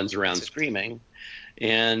 runs around screaming.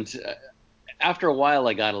 And after a while,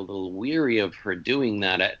 I got a little weary of her doing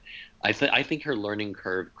that. I think her learning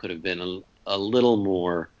curve could have been a little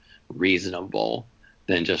more reasonable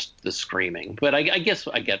than just the screaming. But I guess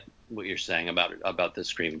I get what you're saying about the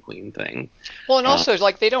Scream Queen thing. Well, and also,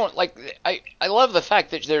 they don't, I love the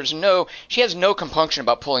fact that she has no compunction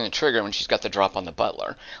about pulling the trigger when she's got the drop on the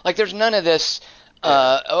butler. Like, there's none of this,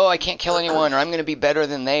 I can't kill anyone, or I'm going to be better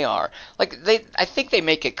than they are. I think they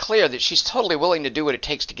make it clear that she's totally willing to do what it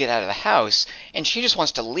takes to get out of the house, and she just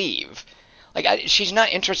wants to leave. Like, she's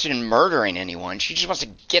not interested in murdering anyone. She just wants to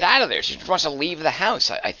get out of there. She just wants to leave the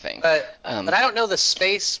house, I think. But I don't know the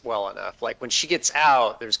space well enough. Like when she gets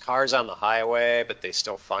out, there's cars on the highway, but they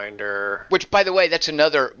still find her. Which, by the way, that's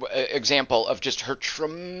another example of just her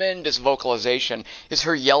tremendous vocalization, is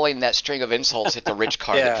her yelling that string of insults at the rich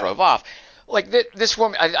car that Yeah. drove off. Like, this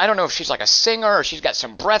woman, I don't know if she's like a singer or she's got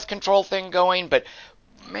some breath control thing going, but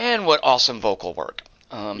man, what awesome vocal work.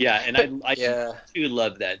 Yeah, and but- I Yeah. too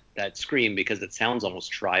love that scream because it sounds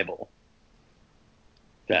almost tribal.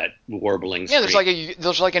 That warbling Yeah, scream.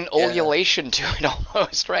 there's like an ululation to it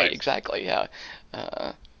almost, right? Right. Exactly, yeah.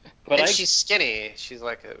 But And I she's skinny. She's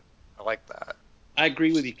like I like that. I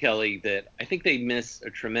agree with you, Kelly, that I think they miss a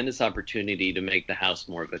tremendous opportunity to make the house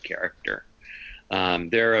more of a character.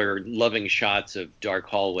 There are loving shots of dark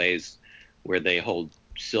hallways where they hold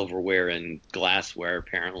silverware and glassware,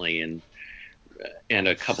 apparently, and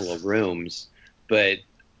a couple of rooms. But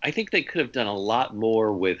I think they could have done a lot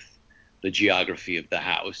more with the geography of the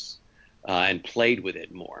house and played with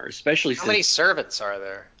it more, especially How since many servants are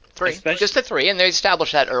there? 3, especially- just the 3, and they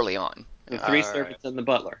established that early on. the 3 All servants right. and the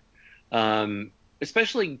butler.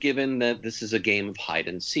 Especially given that this is a game of hide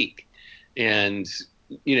and seek. And,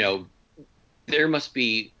 there must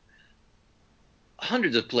be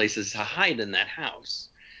hundreds of places to hide in that house.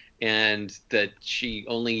 And that she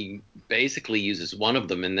only basically uses one of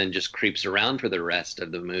them and then just creeps around for the rest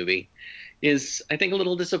of the movie is, I think, a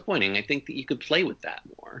little disappointing. I think that you could play with that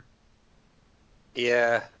more.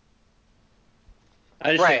 Yeah.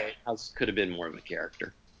 I just think Right. the house could have been more of a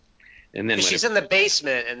character. And then 'Cause when she's in the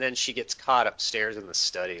basement, and then she gets caught upstairs in the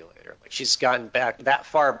study later. Like she's gotten back that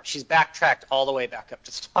far. She's backtracked all the way back up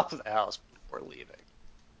to the top of the house before leaving.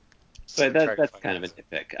 So But try to that's find kind of a out.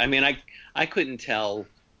 nitpick. I mean, I couldn't tell,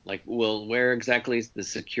 like, well, where exactly is the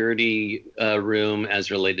security room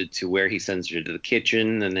as related to where he sends her to the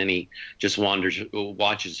kitchen, and then he just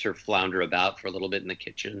watches her flounder about for a little bit in the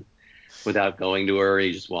kitchen without going to her.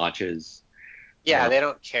 He just watches. Yeah, Uh, they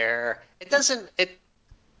don't care. It doesn't.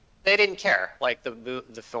 They didn't care. Like the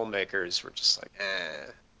filmmakers were just like,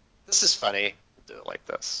 this is funny. We'll do it like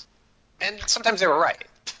this. And sometimes they were right.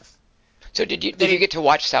 So did you They- get to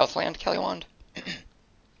watch Southland, Kelly Wand?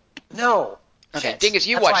 No. Okay, Shit. Dingus,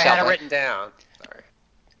 you That's watched why I had it Southland. written down. Sorry.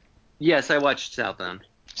 Yes, I watched Southbound.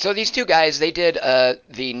 So these two guys, they did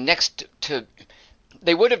the next to.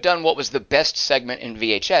 They would have done what was the best segment in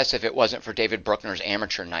VHS if it wasn't for David Bruckner's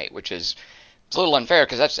Amateur Night, which is it's a little unfair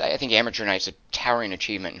because I think Amateur Night's a towering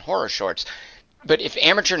achievement in horror shorts. But if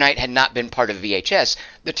Amateur Night had not been part of VHS,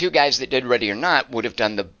 the two guys that did Ready or Not would have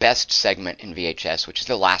done the best segment in VHS, which is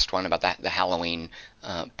the last one about the Halloween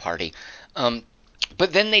party.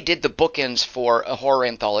 But then they did the bookends for a horror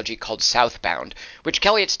anthology called Southbound, which,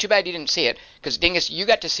 Kelly, it's too bad you didn't see it, because Dingus, you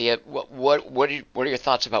got to see it. What are your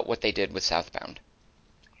thoughts about what they did with Southbound?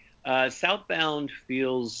 Southbound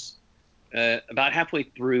feels about halfway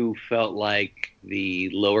through felt like the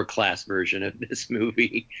lower class version of this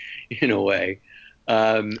movie, in a way.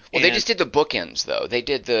 Well, they and- just did the bookends, though. They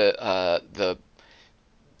did the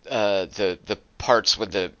parts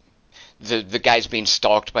with the guys being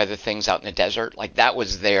stalked by the things out in the desert. Like that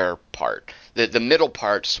was their part. The middle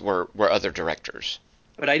parts were other directors.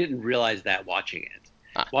 But I didn't realize that watching it.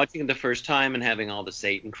 Ah. Watching it the first time and having all the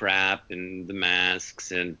Satan crap and the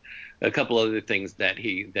masks and a couple other things that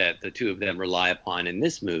the two of them rely upon in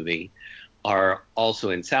this movie are also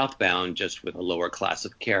in Southbound, just with a lower class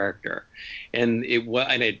of character. And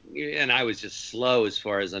I was just slow as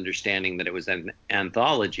far as understanding that it was an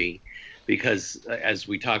anthology, because as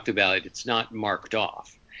we talked about, it's not marked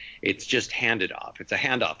off. It's just handed off. It's a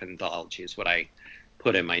handoff anthology is what I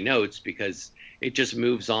put in my notes, because it just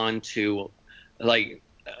moves on to like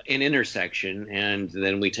an intersection, and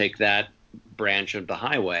then we take that branch of the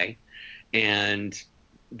highway, and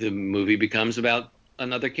the movie becomes about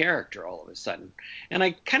another character all of a sudden. And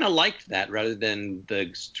I kind of liked that, rather than the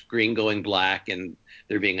screen going black and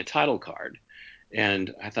there being a title card.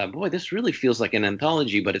 And I thought, boy, this really feels like an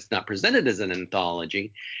anthology, but it's not presented as an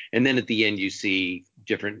anthology. And then at the end, you see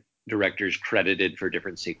different directors credited for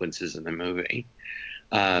different sequences in the movie.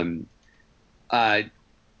 I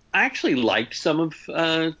actually liked some of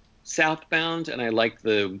Southbound, and I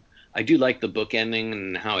do like the book ending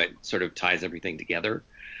and how it sort of ties everything together.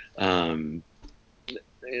 I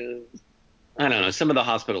don't know. Some of the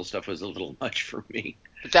hospital stuff was a little much for me.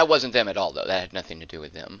 But that wasn't them at all, though. That had nothing to do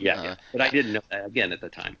with them. Yeah. But I didn't know that again at the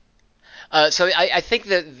time. So I think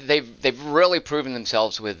that they've really proven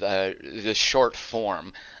themselves with the short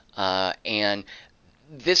form, and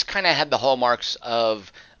this kind of had the hallmarks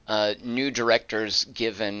of new directors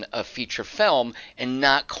given a feature film and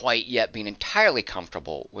not quite yet being entirely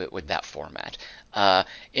comfortable with that format.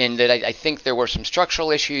 In that I think there were some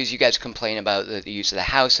structural issues. You guys complain about the use of the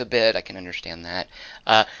house a bit. I can understand that.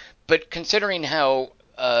 But considering how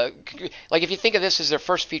like if you think of this as their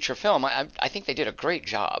first feature film, I think they did a great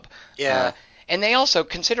job. Yeah. And they also,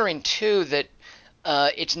 considering too that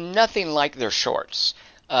it's nothing like their shorts.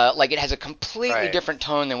 Like it has a completely Right. different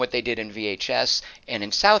tone than what they did in VHS and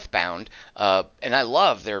in Southbound, and I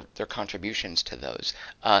love their contributions to those.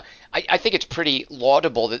 I think it's pretty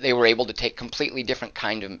laudable that they were able to take completely different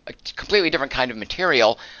kind of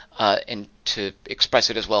material and to express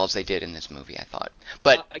it as well as they did in this movie. I thought,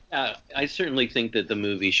 but I certainly think that the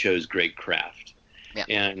movie shows great craft. yeah.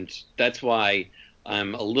 And that's why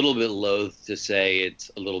I'm a little bit loath to say it's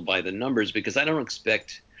a little by the numbers, because I don't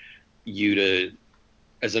expect you to,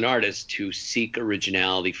 as an artist, to seek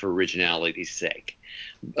originality for originality's sake.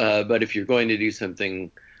 But if you're going to do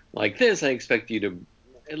something like this, I expect you to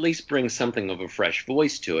at least bring something of a fresh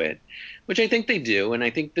voice to it, which I think they do. And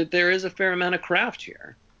I think that there is a fair amount of craft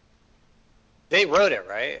here. They wrote it,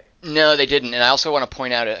 right? No, they didn't. And I also want to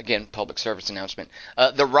point out, again, public service announcement.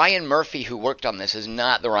 The Ryan Murphy who worked on this is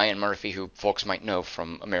not the Ryan Murphy who folks might know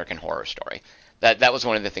from American Horror Story. That was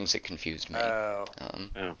one of the things that confused me. Oh.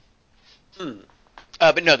 Oh.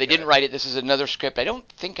 But no, they didn't write it. This is another script. I don't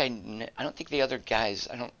think the other guys.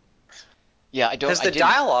 Yeah, I don't. Because I the didn't.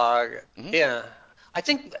 dialogue, Mhm. yeah. I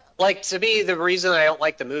think, like, to me, the reason I don't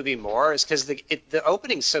like the movie more is because the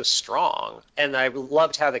opening's so strong, and I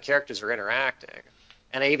loved how the characters are interacting.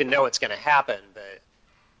 And I even know it's going to happen, but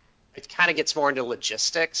it kind of gets more into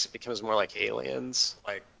logistics. It becomes more like Aliens.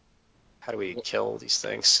 Like, how do we kill these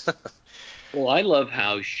things? Well, I love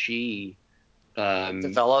how she,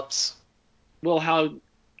 Develops. well, how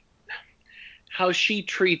she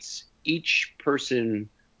treats each person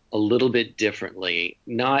a little bit differently,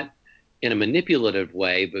 not in a manipulative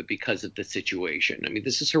way, but because of the situation. I mean,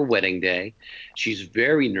 this is her wedding day. She's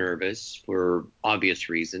very nervous for obvious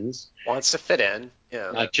reasons, Wants to fit in.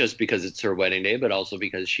 Yeah. not just because it's her wedding day, but also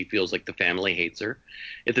because she feels like the family hates her.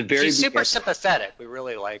 At the very She's super begin- sympathetic. We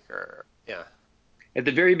really like her. Yeah. at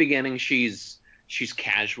the very beginning, she's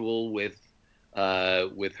casual with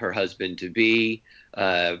her husband to be,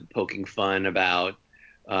 poking fun about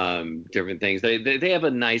different things. They have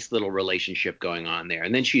a nice little relationship going on there,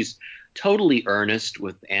 and then she's totally earnest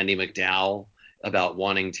with Andy McDowell about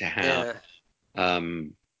wanting to have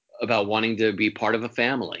about wanting to be part of a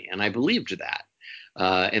family, and I believed that.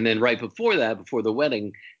 And then right before that, before the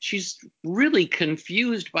wedding, she's really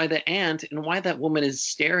confused by the aunt and why that woman is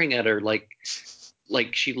staring at her like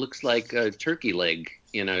she looks like a turkey leg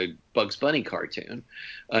in a Bugs Bunny cartoon.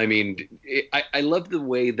 I mean, I love the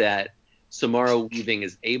way that Samara Weaving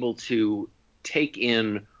is able to take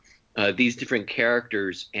in these different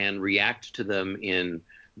characters and react to them in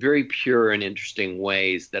very pure and interesting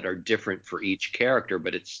ways that are different for each character,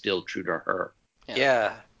 but it's still true to her.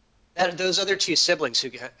 Yeah. Those other two siblings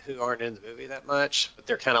who aren't in the movie that much, but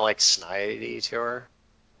they're kind of like snidey to her.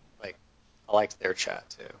 Like, I liked their chat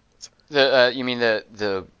too. You mean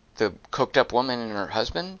the coked up woman and her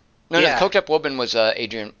husband? No, Yeah. the coked up woman was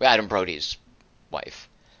Adam Brody's wife.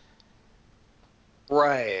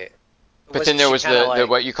 Right. But then there was the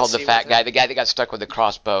what you called the pissy fat with guy, it? the guy that got stuck with the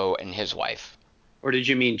crossbow, and his wife. Or did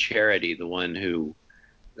you mean Charity, the one who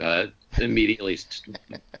immediately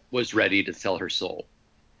was ready to sell her soul?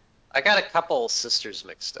 I got a couple sisters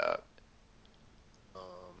mixed up.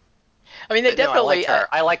 I mean, they But no, definitely.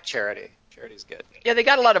 I like Charity. Charity's good. Yeah, they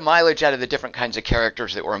got a lot of mileage out of the different kinds of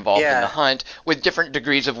characters that were involved in Yeah. the hunt, with different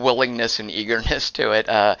degrees of willingness and eagerness to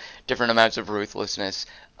it, different amounts of ruthlessness.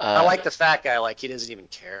 I like the fat guy. Like, he doesn't even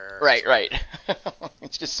care. Right.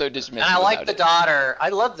 It's just so dismissive. And I like about the it. daughter. I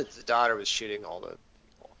love that the daughter was shooting all the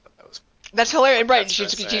people. That was That's hilarious, right? That's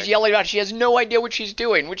She's sick. yelling about she has no idea what she's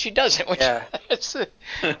doing, which she doesn't. Yeah.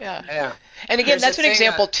 Yeah. yeah. And again, There's that's a an thing,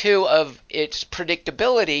 example too of its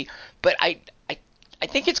predictability. But I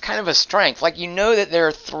think it's kind of a strength. Like, you know that there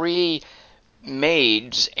are three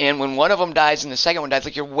maids, and when one of them dies and the second one dies,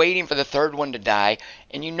 like, you're waiting for the third one to die,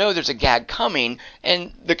 and you know there's a gag coming,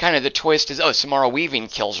 and the twist is, oh, Samara Weaving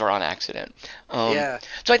kills her on accident. Yeah.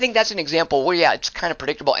 So I think that's an example where, yeah, it's kind of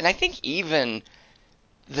predictable, and I think even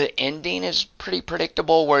the ending is pretty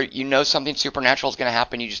predictable, where you know something supernatural is going to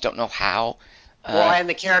happen, you just don't know how. Well, and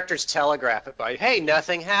the characters telegraph it by, hey,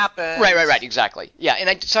 nothing happened. Right, exactly. Yeah,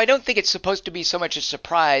 and so I don't think it's supposed to be so much a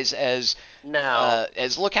surprise as No.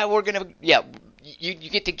 as look how we're gonna. Yeah, you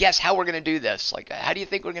get to guess how we're gonna do this. Like, how do you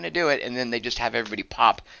think we're gonna do it? And then they just have everybody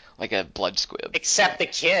pop like a blood squib. Except the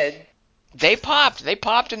kid. They popped,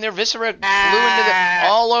 and their viscera flew into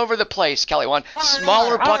all over the place. Kelly, one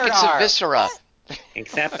smaller buckets of viscera.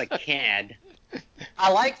 Except the kid.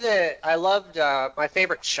 I loved. My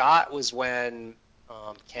favorite shot was when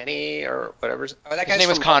Kenny or whatever. Oh, that His guy's name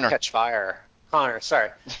was from Connor. Catch Fire. Connor,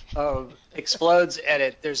 sorry. Explodes,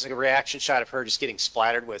 and there's a reaction shot of her just getting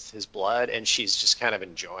splattered with his blood, and she's just kind of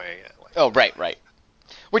enjoying it. Like, Oh, right.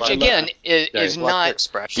 Which again is not.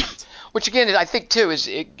 expressions. Which again, I think too, is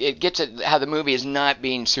it gets at how the movie is not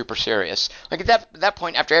being super serious. Like at that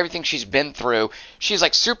point, after everything she's been through, she's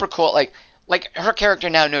like super cool. Like her character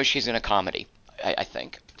now knows she's in a comedy. I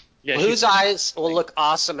think. Yeah, Well, whose eyes will look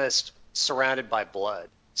awesomest surrounded by blood?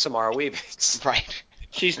 Samara Weaving's. Right.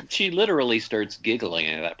 she literally starts giggling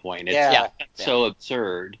at that point. It's Yeah. so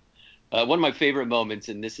absurd. One of my favorite moments,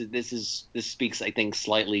 and this speaks, I think,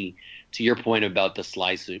 slightly to your point about the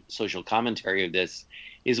sly social commentary of this,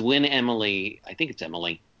 is when Emily, I think it's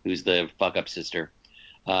Emily, who's the fuck up sister,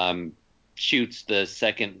 shoots the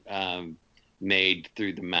second maid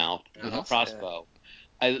through the mouth with a crossbow.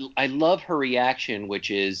 Yeah. I love her reaction,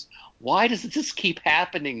 which is, why does this keep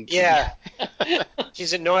happening to me?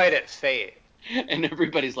 She's annoyed at fate. And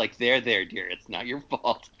everybody's like, there, dear, it's not your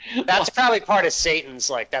fault. That's probably part of Satan's,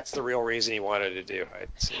 like, that's the real reason he wanted to do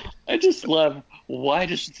it. I just love, why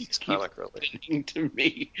does this keep happening to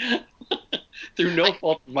me? Through no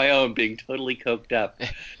fault of my own, being totally coked up.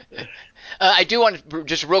 I do want to,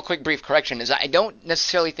 just a real quick brief correction, is I don't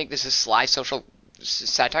necessarily think this is sly social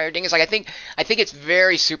satire thing. It's like I think it's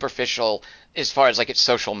very superficial as far as like its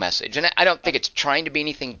social message, and I don't think it's trying to be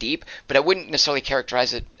anything deep, but I wouldn't necessarily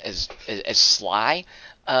characterize it as sly.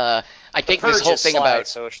 I think this whole thing about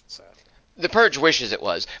The Purge wishes it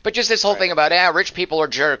was, but just this whole thing about rich people are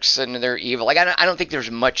jerks and they're evil. Like I don't think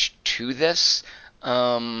there's much to this.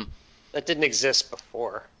 That didn't exist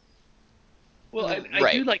before. Well,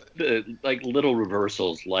 I do like the little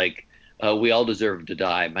reversals, like we all deserve to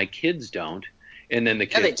die. My kids don't. And then the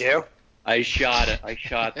kids, they do. I shot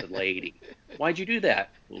the lady. Why'd you do that?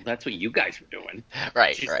 Well, that's what you guys were doing.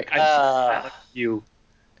 Right. She's like, I'm you.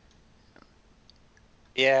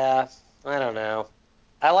 Yeah, I don't know.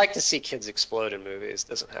 I like to see kids explode in movies.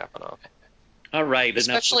 Doesn't happen often. All right,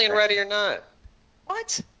 especially in Ready or Not.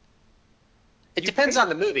 What? It depends on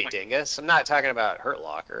the movie, Dingus. I'm not talking about Hurt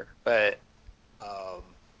Locker, but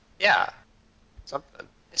yeah, something.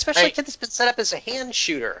 Especially a kid that's been set up as a hand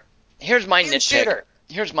shooter. Here's my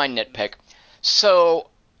nitpick. So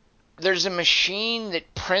there's a machine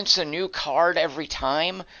that prints a new card every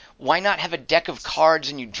time. Why not have a deck of cards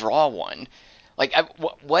and you draw one? Like,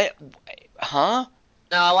 what? Huh?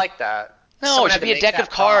 No, I like that. No, it should be a deck of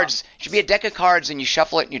cards. It should be a deck of cards, and you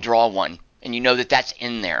shuffle it and you draw one, and you know that that's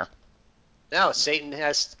in there. No, Satan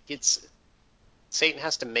has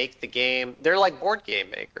to make the game. They're like board game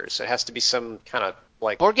makers. It has to be some kind of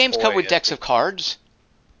like board games come with decks of cards.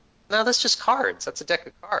 No, that's just cards. That's a deck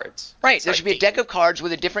of cards. Right. There should be a deck of cards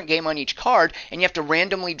with a different game on each card, and you have to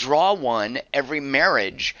randomly draw one every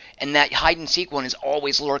marriage, and that hide and seek one is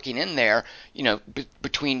always lurking in there,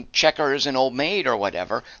 between checkers and Old Maid or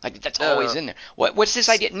whatever. Like that's always in there. What's this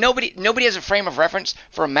idea? Nobody has a frame of reference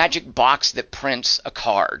for a magic box that prints a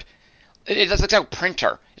card. It looks like a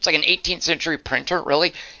printer. It's like an 18th century printer,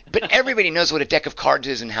 really. But everybody knows what a deck of cards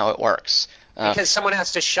is and how it works. Because someone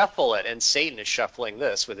has to shuffle it, and Satan is shuffling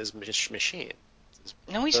this with his machine.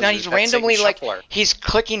 No, he's not. He's randomly he's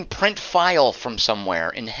clicking print file from somewhere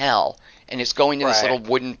in hell, and it's going to this little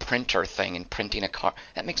wooden printer thing and printing a card.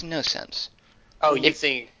 That makes no sense. Oh, you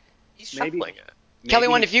think he's shuffling it? Kelly,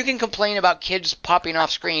 if you can complain about kids popping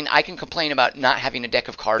off screen, I can complain about not having a deck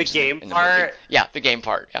of cards. The game in part? movie. Yeah, the game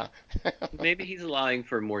part, yeah. Maybe he's allowing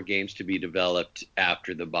for more games to be developed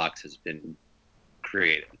after the box has been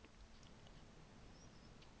created.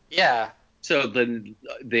 Yeah. So then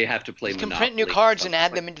they have to play Monopoly. You can print new cards and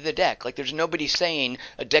add them into the deck. Like there's nobody saying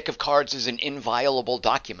a deck of cards is an inviolable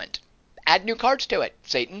document. Add new cards to it,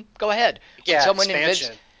 Satan. Go ahead. Yeah,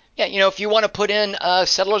 expansion. Yeah, if you want to put in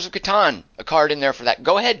Settlers of Catan, a card in there for that,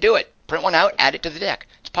 go ahead, do it. Print one out, add it to the deck.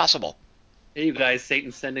 It's possible. Hey, you guys,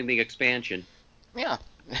 Satan's sending the expansion. Yeah.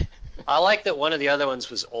 I like that one of the other ones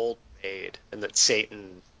was Old Maid, and that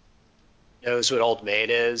Satan knows what Old Maid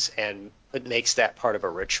is, and it makes that part of a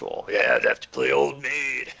ritual. Yeah, I'd have to play Old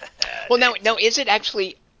Maid. Well, now, is it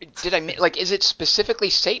actually... is it specifically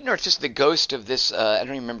Satan, or it's just the ghost of this... I don't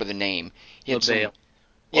even remember the name. Yeah.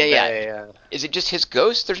 Is it just his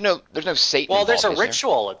ghost? There's no Satan. Well, there's a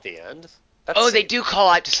ritual at the end. They do call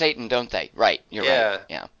out to Satan, don't they? Right. You're right.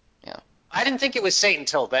 Yeah. I didn't think it was Satan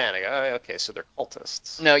till then. I go, okay, so they're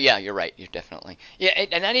cultists. No, yeah, you're right. You're definitely. Yeah,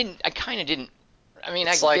 and I kind of didn't I mean,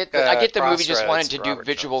 It's I get the movie just Crossroads wanted to for do Robert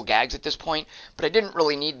visual Jones. gags at this point, but I didn't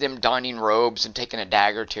really need them donning robes and taking a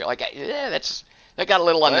dagger to like, that got a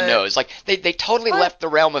little on the What? nose. Like they totally What? left the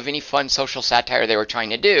realm of any fun social satire they were trying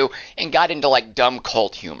to do and got into like dumb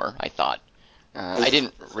cult humor. I thought. I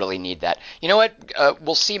didn't really need that. You know what?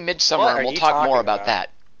 We'll see Midsummer, What and are we'll you talk more talking about about? that.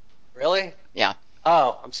 Really? Yeah.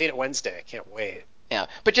 Oh, I'm seeing it Wednesday. I can't wait. Yeah,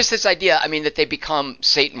 but just this idea, I mean, that they become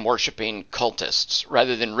Satan worshipping cultists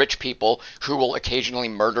rather than rich people who will occasionally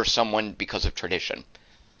murder someone because of tradition.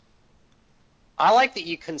 I like that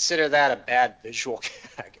you consider that a bad visual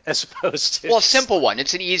gag as opposed to Well, a just simple like, one.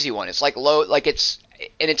 It's an easy one. It's like low, like it's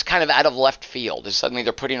kind of out of left field. Is suddenly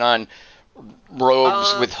they're putting on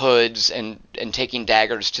robes with um, hoods and taking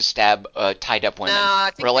daggers to stab tied up women. no, I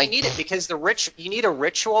think they Really? need it because you need a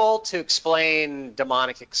ritual to explain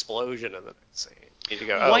demonic explosion in the next scene. You need to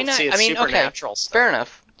go, Why oh, not? see, I it's mean, okay, supernatural stuff. fair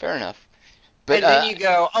enough, fair enough. But And then you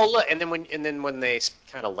go, oh look, and then when they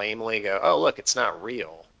kind of lamely go, oh look, it's not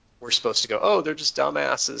real. We're supposed to go, oh, they're just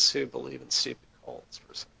dumbasses who believe in stupid cults.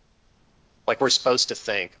 Like we're supposed to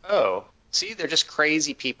think, oh, see, they're just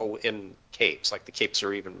crazy people in capes. Like the capes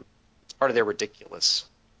are even it's part of their ridiculous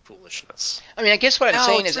foolishness. I mean, I guess what I'm No,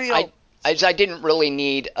 saying it's is real. I didn't really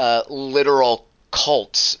need literal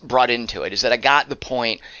cults brought into it. Is that I got the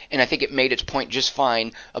point, and I think it made its point just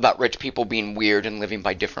fine about rich people being weird and living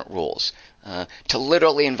by different rules. To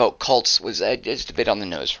literally invoke cults was just a bit on the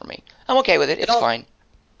nose for me. I'm okay with it. It It's all fine.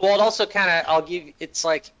 well, it also kind of I'll give it's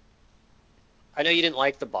like I know you didn't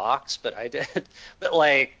like the box, but I did. But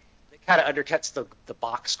like it kind of undercuts the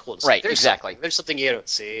box coolness. Like Right, exactly. there's something you don't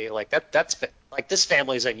see. Like like this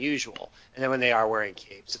family is unusual. And then when they are wearing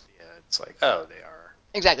capes at the end, it's like, oh, they are.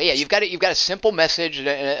 Exactly. Yeah, you've got a simple message and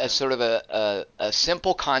a sort of a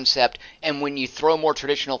simple concept, and when you throw more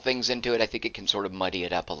traditional things into it, I think it can sort of muddy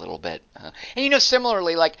it up a little bit. And you know,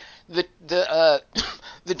 similarly, like the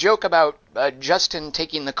the joke about Justin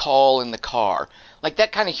taking the call in the car, like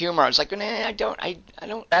that kind of humor. I was like, nah,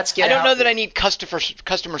 That's I Get don't know Out that I humor. need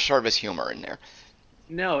customer service humor in there.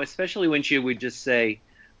 No, especially when she would just say,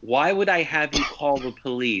 "Why would I have you call the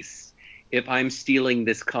police if I'm stealing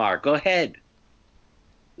this car? Go ahead.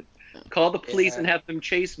 Call the police Yeah. and have them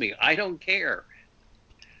chase me. I don't care."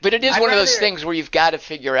 But it is I'd one of those rather things where you've got to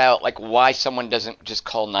figure out like why someone doesn't just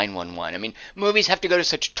call 911. I mean, movies have to go to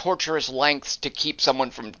such torturous lengths to keep someone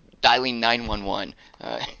from dialing 911.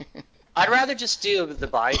 I'd rather just do the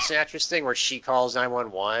body snatchers thing where she calls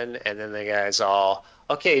 911 and then the guy's all,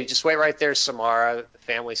 okay, just wait right there, Samara. The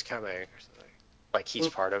family's coming. Or something. Like he's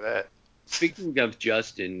Well, part of it. speaking of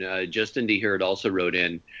Justin, Justin DeHerd also wrote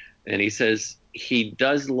in, and he says he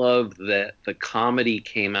does love that the comedy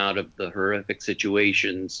came out of the horrific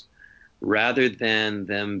situations rather than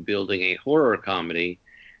them building a horror comedy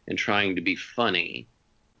and trying to be funny.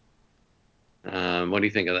 What do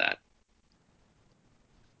you think of that?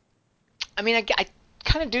 I mean, I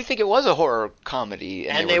kind of do think it was a horror comedy,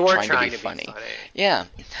 and And they they were were trying to be trying to be funny. funny. Yeah,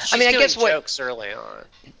 I She's mean, I doing guess what jokes early on.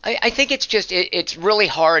 I think it's just it's really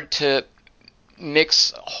hard to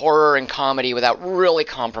mix horror and comedy without really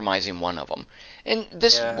compromising one of them. And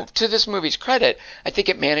this, Yeah. to this movie's credit, I think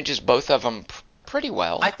it manages both of them pretty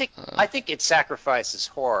well. I think it sacrifices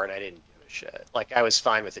horror, and I didn't give a shit. Like I was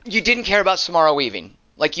fine with it. You didn't care about Samara Weaving.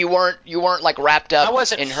 Like you weren't like wrapped I up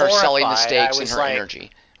wasn't in her selling the horrified. I stakes and was her like,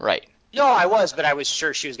 energy. Right. no, I was, but I was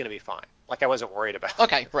sure she was going to be fine. Like I wasn't worried about it.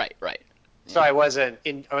 Okay. Right. Right. So I wasn't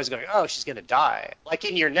in. I was going, oh, she's going to die. Like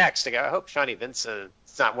in Your Next, I go, I hope Shawnee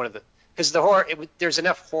Vincent's not one of the because the horror. There's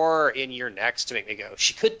enough horror in Your Next to make me go,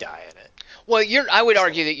 she could die in it. Well, I would So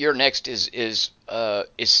argue that your next is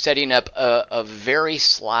setting up a very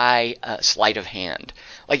sly sleight of hand.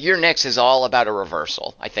 Like your next is all about a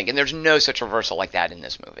reversal, I think, and there's no such reversal like that in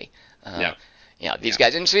this movie. Yeah. Yeah, these Yeah.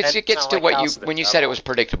 guys, and so and it it's gets not to like what House of the when you said it Devil. was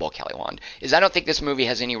predictable, Kelly Wand, is I don't think this movie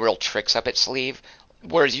has any real tricks up its sleeve,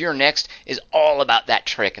 whereas your next is all about that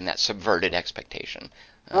trick and that subverted expectation.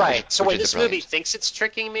 Right. So which when is the this movie brilliance. thinks it's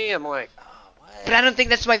tricking me, I'm like, oh, But what? I don't think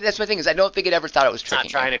that's my thing is I don't think it ever thought it was It's not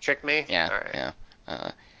tricking trying me. to trick me. Yeah, All right.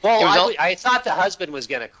 yeah. Well, It was all, I thought the husband was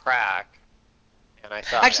going to crack, and I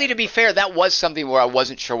thought Actually, to be fair, that was something where I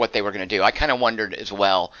wasn't sure what they were going to do. I kind of wondered as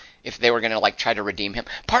well if they were going to like try to redeem him.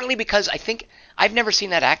 Partly because I think I've never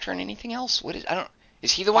seen that actor in anything else. What is I don't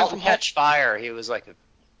is he the one Halt from and Hulk? Catch Fire. He was like a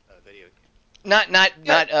video game. Not Yeah,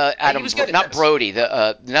 he Adam was good at not this. Brody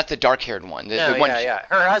the not the dark-haired one No, the one. yeah.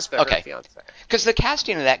 Her husband, her Okay, fiance. because the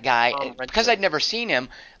casting of that guy, Tom because Renton. I'd never seen him,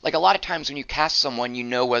 like a lot of times when you cast someone, you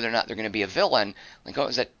know whether or not they're going to be a villain. Like what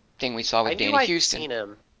was that thing we saw with I knew Danny I'd Houston? seen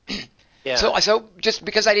him. Yeah. So just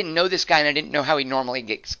because I didn't know this guy and I didn't know how he normally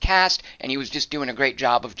gets cast, and he was just doing a great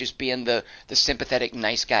job of just being the sympathetic,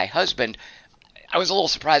 nice guy husband, I was a little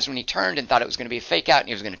surprised when he turned and thought it was going to be a fake out and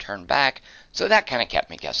he was going to turn back. So that kind of kept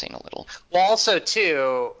me guessing a little. Well, also,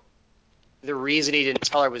 too, the reason he didn't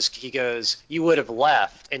tell her was he goes, "You would have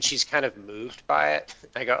left," and she's kind of moved by it.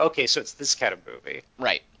 I go, okay, so it's this kind of movie.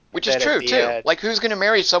 Right. Which is That at true, the too. end- Like, who's going to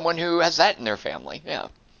marry someone who has that in their family? Yeah.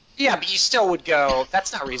 Yeah, but you still would go,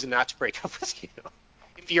 that's not reason not to break up with you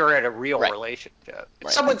if you're in a real Right. relationship. If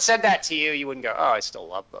Right. someone said that to you, you wouldn't go, oh, I still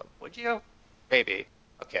love them. Would you? Maybe.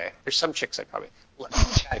 Okay. There's some chicks I probably...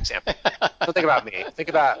 Bad example. Don't think about me. Think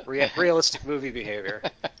about realistic movie behavior.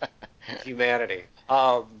 Humanity.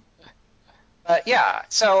 But yeah,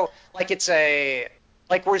 so like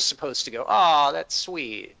like we're supposed to go, oh, that's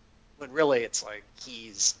sweet, when really it's like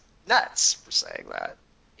he's nuts for saying that.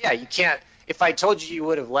 Yeah, you can't. If I told you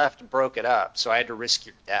would have left and broke it up, so I had to risk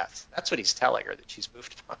your death. That's what he's telling her, that she's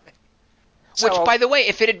moved on. Which, So, by the way,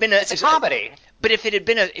 if it had been it's a comedy. but if it had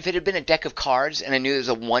been a deck of cards and I knew there was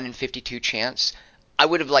a 1 in 52 chance, I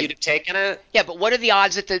would have You'd like have taken it. yeah. But what are the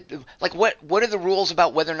odds that what are the rules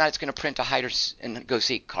about whether or not it's going to print a hide and go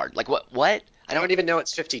seek card? Like what? I don't even know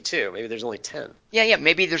it's 52. Maybe there's only 10. Yeah.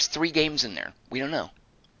 Maybe there's 3 games in there. We don't know.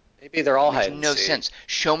 Maybe they're all Makes hide and no seek. sense.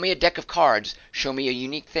 Show me a deck of cards. Show me a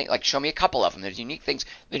unique thing. Like show me a couple of them. There's unique things.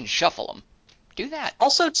 Then shuffle them. Do that.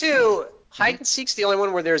 Also, too, hide and seek's the only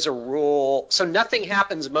one where there's a rule. So nothing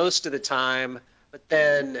happens most of the time, but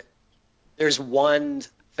then there's one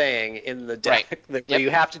thing in the deck that where Yep. you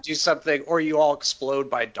have to do something or you all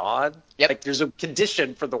explode by dawn. Yep. Like there's a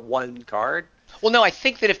condition for the one card. Well, no, I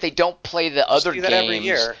think that if they don't play the Just other do that games, every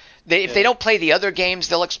year. if they don't play the other games,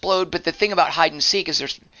 they'll explode. But the thing about hide and seek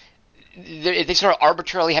is they sort of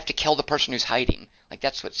arbitrarily have to kill the person who's hiding. Like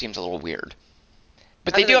that's what seems a little weird.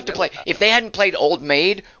 But they do have to play. If they hadn't played Old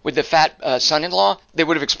Maid with the fat son-in-law, they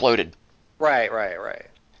would have exploded. Right.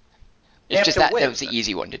 It's just to that win. was the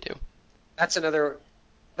easy one to do. That's another.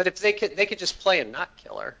 But if they could just play and not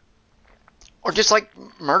kill her. Or just like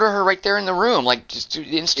murder her right there in the room, like just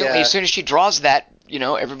instantly Yeah. as soon as she draws that,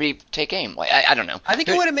 everybody take aim. Like I don't know. I think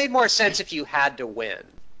it would have made more sense if you had to win,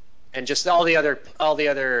 and just all the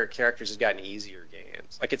other characters had gotten easier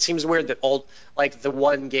games. Like it seems weird that the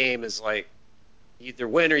one game is like you either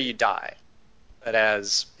win or you die. But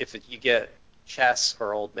as if you get chess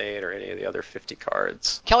or Old Maid or any of the other 50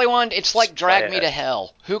 cards, Kelly Wand, it's like Drag Me it. to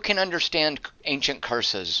Hell. Who can understand ancient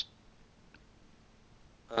curses?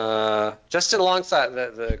 Justin Alongside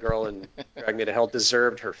the girl in Drag Me to Hell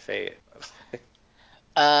deserved her fate.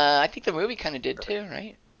 I think the movie kind of did too,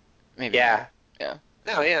 right? Maybe. Yeah. Yeah.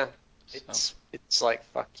 No, yeah. It's like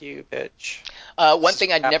fuck you, bitch. One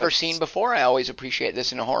thing I'd never happens. seen before, I always appreciate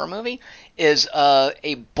this in a horror movie, is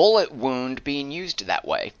a bullet wound being used that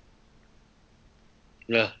way.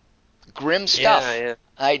 Ugh. Grim stuff. Yeah.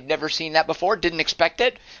 I'd never seen that before, didn't expect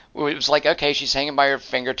it. It was like, okay, she's hanging by her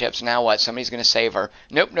fingertips, now what? Somebody's going to save her.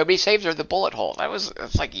 Nope, nobody saves her, the bullet hole.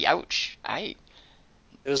 It's like, ouch. It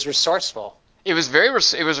was resourceful. It was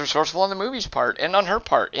it was resourceful on the movie's part, and on her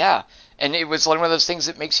part, yeah. And it was one of those things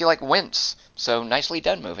that makes you, like, wince. So, nicely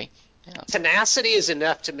done, movie. Yeah. Tenacity is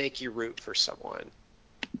enough to make you root for someone,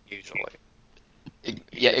 usually.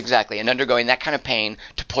 Yeah, exactly. And undergoing that kind of pain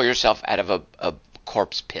to pull yourself out of a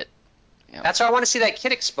corpse pit. Yeah. That's why I want to see that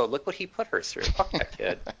kid explode. Look what he put her through. Fuck that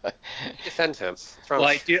kid. Defend him. Well,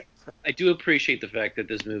 I do appreciate the fact that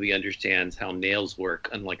this movie understands how nails work,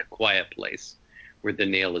 unlike A Quiet Place, where the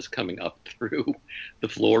nail is coming up through the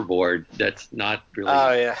floorboard. That's not really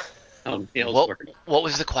Oh, yeah. how nails work. What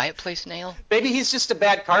was the Quiet Place nail? Maybe he's just a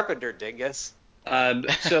bad carpenter, dingus. So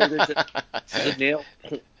there's a nail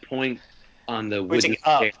point on the wooden Pointing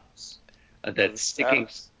up. stairs that's sticking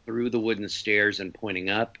through the wooden stairs and pointing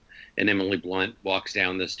up. And Emily Blunt walks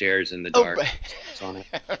down the stairs in the dark. It's on it.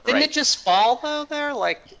 Didn't it just fall, though, there?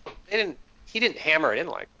 Like, he didn't hammer it in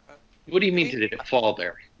like that. What do you mean did it fall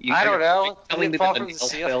there? I don't know. Telling Did me it fall that from the the nail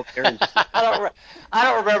ceiling? fell there and just I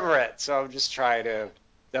don't remember it, so I'm just trying to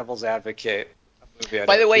devil's advocate a movie I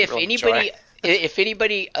By the don't way, really if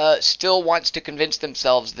anybody still wants to convince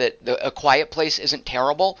themselves that A Quiet Place isn't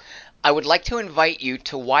terrible, I would like to invite you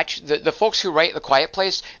to watch the folks who write The Quiet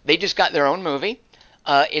Place. They just got their own movie.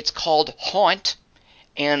 It's called Haunt,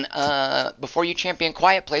 and before you champion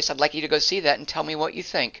Quiet Place, I'd like you to go see that and tell me what you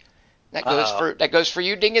think. That goes for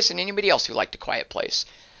you, Dingus, and anybody else who liked A Quiet Place.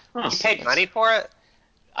 You paid money for it?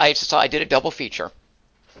 I did a double feature.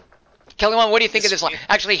 Kelly Wand, what do you think of this line?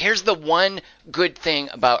 Actually, here's the one good thing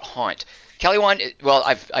about Haunt. Kelly Wand, well,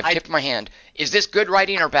 I've tipped my hand. Is this good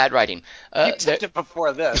writing or bad writing? You tipped it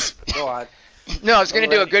before this. Go on. No, I was going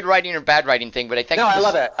to do a good writing or bad writing thing, but I think I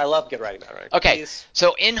love it. I love good writing, bad writing. Okay, Please.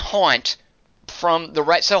 so in Haunt,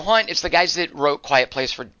 so Haunt, it's the guys that wrote Quiet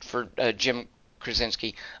Place for Jim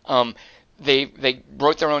Krasinski. they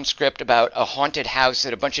wrote their own script about a haunted house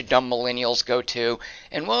that a bunch of dumb millennials go to,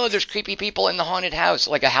 and whoa, there's creepy people in the haunted house,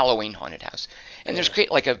 like a Halloween haunted house, and there's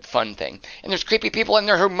like a fun thing, and there's creepy people in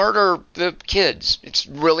there who murder the kids. It's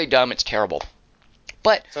really dumb. It's terrible.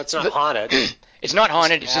 But So it's not haunted. It's not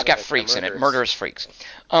haunted. It's just got inhabited by freaks in it, murderers. murderous freaks.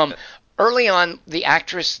 Early on, the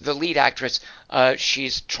lead actress,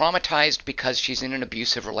 she's traumatized because she's in an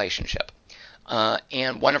abusive relationship.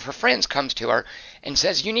 And one of her friends comes to her and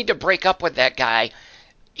says, "You need to break up with that guy.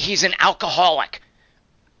 He's an alcoholic."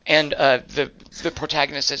 And the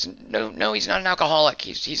protagonist says, "No, he's not an alcoholic.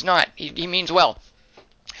 He's not. He means well."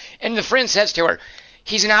 And the friend says to her,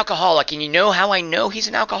 "He's an alcoholic, and you know how I know he's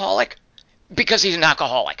an alcoholic? Because he's an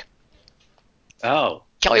alcoholic." Oh,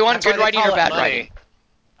 Kelly, one That's why good they writing call or it bad money. writing?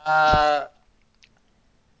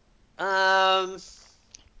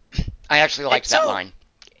 I actually liked It's that so- line.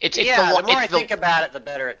 It's yeah, the more I it's the think about it, the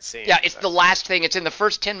better it seems. yeah, it's the last thing. It's in the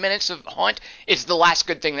first 10 minutes of Haunt. It's the last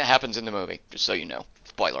good thing that happens in the movie. Just so you know,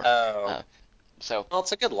 spoiler. Oh. So Well,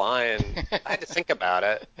 it's a good line. I had to think about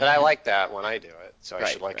it, but I like that when I do it, so I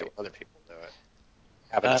Right, should like right. it when other people do it.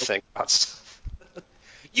 Having to think about stuff.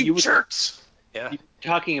 you you- jerks! Yeah. you were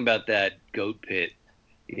talking about that goat pit,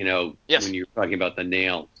 Yes. when you were talking about the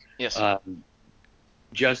nail. yes,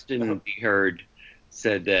 Justin B. Hurd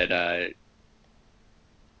said that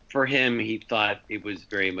for him, he thought it was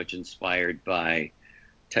very much inspired by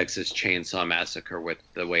Texas Chainsaw Massacre with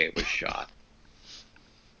the way it was shot.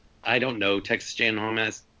 I don't know Texas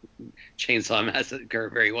Chainsaw Massacre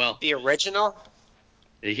very well. The original?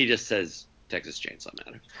 He just says Texas Chainsaw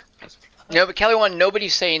Massacre. no, but Kelly, one,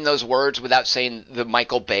 nobody's saying those words without saying the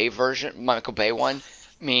Michael Bay version. Michael Bay one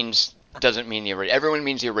doesn't mean the original. Everyone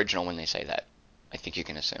means the original when they say that. I think you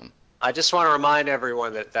can assume. I just want to remind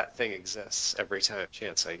everyone that that thing exists every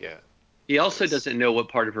chance I get. He also doesn't know what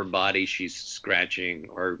part of her body she's scratching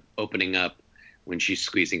or opening up when she's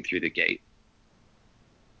squeezing through the gate.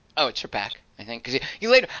 Oh, it's her back, I think. Because you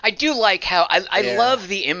later, I do like how I Yeah. love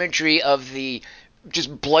the imagery of the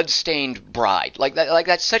just blood-stained bride. Like that, like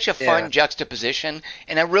that's such a fun Yeah. juxtaposition,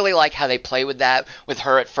 and I really like how they play with that. With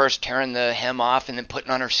her at first tearing the hem off, and then putting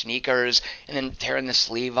on her sneakers, and then tearing the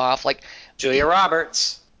sleeve off. Like, Julia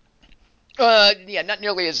Roberts. yeah, not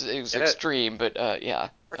nearly as Get it? extreme, but yeah.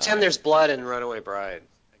 Pretend there's blood in Runaway Bride.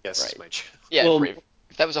 I guess Right. is my joke. Yeah, Well,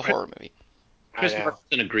 if that was a horror movie. Chris I know.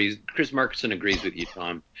 Markson agrees with you,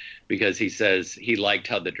 Tom, because he says he liked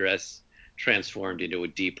how the dress transformed into a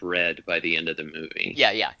deep red by the end of the movie.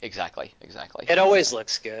 Yeah, exactly. It always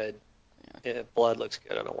looks good. Yeah, blood looks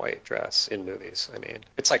good on a white dress in movies. I mean,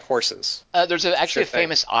 it's like horses. There's actually Sure a thing.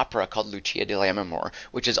 famous opera called Lucia di Lammermoor,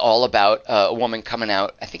 which is all about a woman coming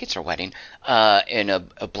out. I think it's her wedding in a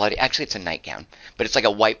bloody. Actually, it's a nightgown, but it's like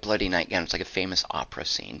a white bloody nightgown. It's like a famous opera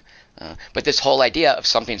scene. But this whole idea of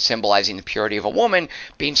something symbolizing the purity of a woman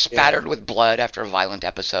being spattered with blood after a violent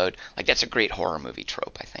episode, like that's a great horror movie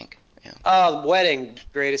trope, I think. Yeah. Oh, wedding,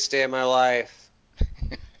 greatest day of my life.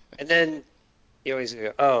 And then you always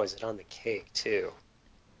go, oh, is it on the cake too?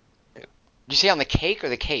 Did you say on the cake or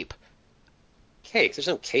the cape? Cake. There's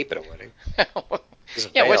no cape at a wedding. There's a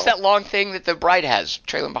Yeah, what's veil. that long thing that the bride has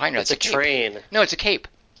trailing behind her? It's a cape. train. It No, it's a cape.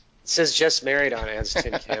 says just married on it. It has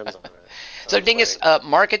tin cans on it. So the thing is,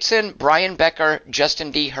 Marketson, Brian Becker, Justin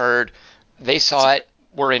D. Hurd, they saw it,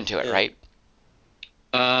 were into it, Yeah. right?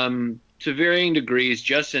 To varying degrees,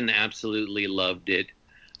 Justin absolutely loved it.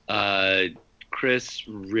 Chris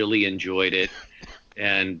really enjoyed it.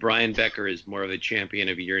 And Brian Becker is more of a champion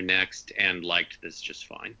of You're Next and liked this just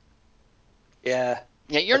fine. Yeah.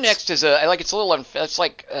 Yeah, Your Next is I like it's a little unfair. It's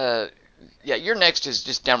like yeah, Your Next is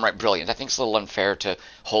just downright brilliant. I think it's a little unfair to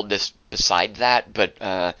hold this beside that, but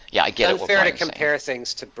yeah, I get It's it. What unfair to Brian's saying. compare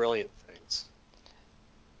things to brilliant things.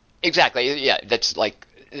 Exactly. Yeah, that's like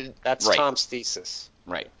That's right. Tom's thesis.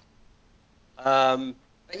 Right.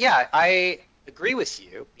 Yeah, I agree with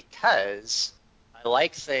you because I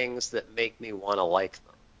like things that make me want to like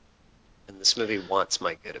them. And this movie wants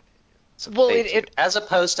my good opinion. So Well, thank it- you. it- As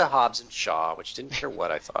opposed to Hobbs and Shaw, which didn't care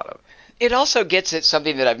what I thought of. It also gets at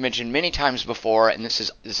something that I've mentioned many times before, and this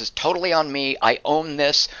is totally on me. I own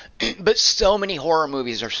this, but so many horror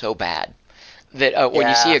movies are so bad that when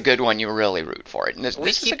you see Yeah. a good one, you really root for it. And this, We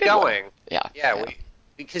this is a keep good one. going. Yeah. Yeah,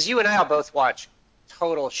 because you and I will both watch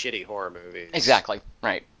total shitty horror movies. Exactly.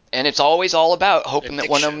 Right. And it's always all about hoping that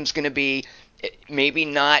one of Addiction. them's going to be maybe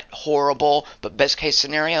not horrible, but best case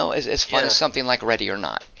scenario is as fun Yeah. as something like Ready or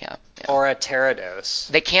Not. Yeah. Or a Pterodose.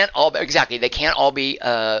 They can't all they can't all be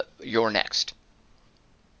Your Next.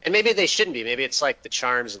 And maybe they shouldn't be. Maybe it's like the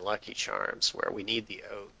Charms and Lucky Charms, where we need the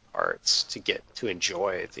oat parts to get to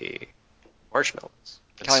enjoy the marshmallows.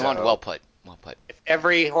 And Kelly Wand, so- well put. Well put. If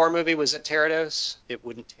every horror movie was at Terrados, it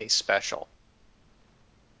wouldn't taste special.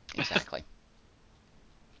 Exactly.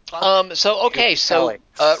 Fuck. So Kelly.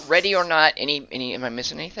 ready or not? Any? Am I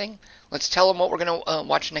missing anything? Let's tell them what we're gonna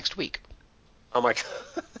watch next week. Oh my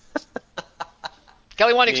god.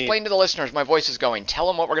 Kelly, want to explain to the listeners? My voice is going. Tell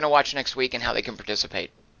them what we're gonna watch next week and how they can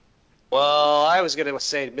participate. Well, I was going to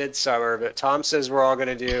say Midsummer, but Tom says we're all going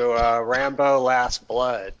to do Rambo: Last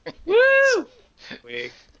Blood. Woo!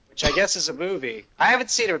 Which I guess is a movie. I haven't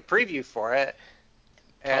seen a preview for it,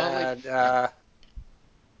 and that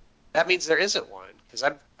means there isn't one because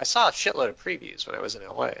I saw a shitload of previews when I was in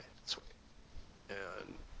LA.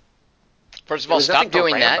 And First of all, stop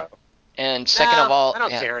doing that. And second of all, I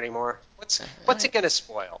don't care anymore. What's it going to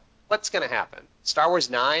spoil? What's going to happen? Star Wars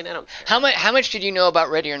 9? I don't care. How much did you know about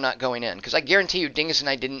Ready or Not going in? Because I guarantee you, Dingus and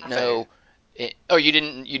I didn't know. Oh, you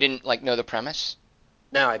didn't like know the premise?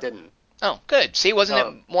 No, I didn't. Oh, good. See, wasn't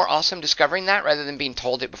it more awesome discovering that rather than being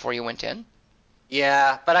told it before you went in?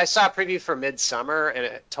 Yeah, but I saw a preview for Midsummer, and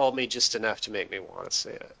it told me just enough to make me want to see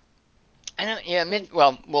it. I know. Yeah.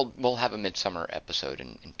 We'll have a Midsummer episode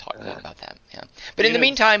and talk more about that. Yeah. But in the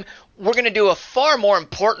meantime, we're going to do a far more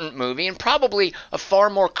important movie and probably a far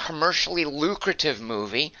more commercially lucrative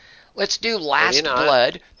movie. Let's do Last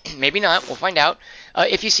Blood. Maybe not. We'll find out.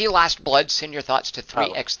 If you see Last Blood, send your thoughts to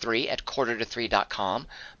 3x3 at quarter-to-3.com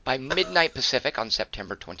by midnight Pacific on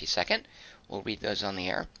September 22nd. We'll read those on the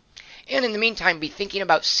air. And in the meantime, be thinking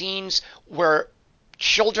about scenes where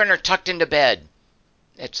children are tucked into bed.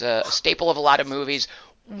 It's a staple of a lot of movies.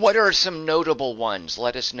 What are some notable ones?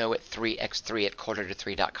 Let us know at 3x3 at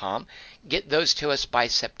quarter-to-3.com. Get those to us by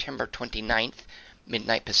September 29th,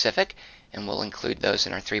 midnight Pacific, and we'll include those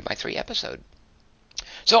in our 3x3 episode.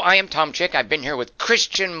 So I am Tom Chick. I've been here with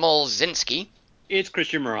Christian Molzinski. It's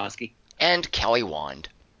Christian Morosky. And Kelly Wand.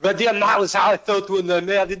 Ready or Not was how I felt when I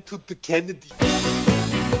married to the Kennedy.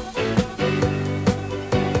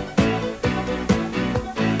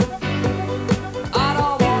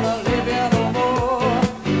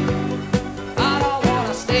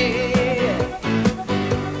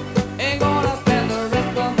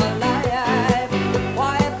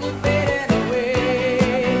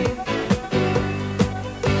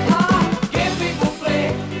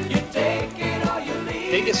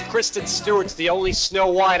 Kristen Stewart's the only Snow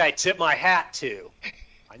White I tip my hat to.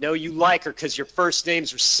 I know you like her because your first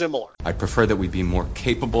names are similar. I'd prefer that we be more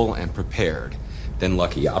capable and prepared than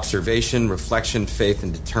lucky. Observation, reflection, faith,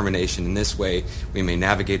 and determination. In this way, we may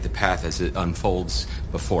navigate the path as it unfolds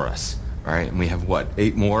before us. All right, and we have,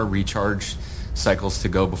 8 more recharge cycles to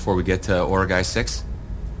go before we get to Oragai 6?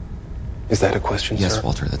 Is that a question, sir? Yes,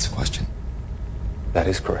 Walter, that's a question. That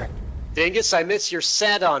is correct. Dingus, I miss your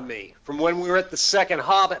scent on me from when we were at the second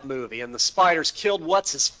Hobbit movie and the spiders killed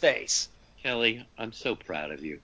what's-his-face. Kelly, I'm so proud of you.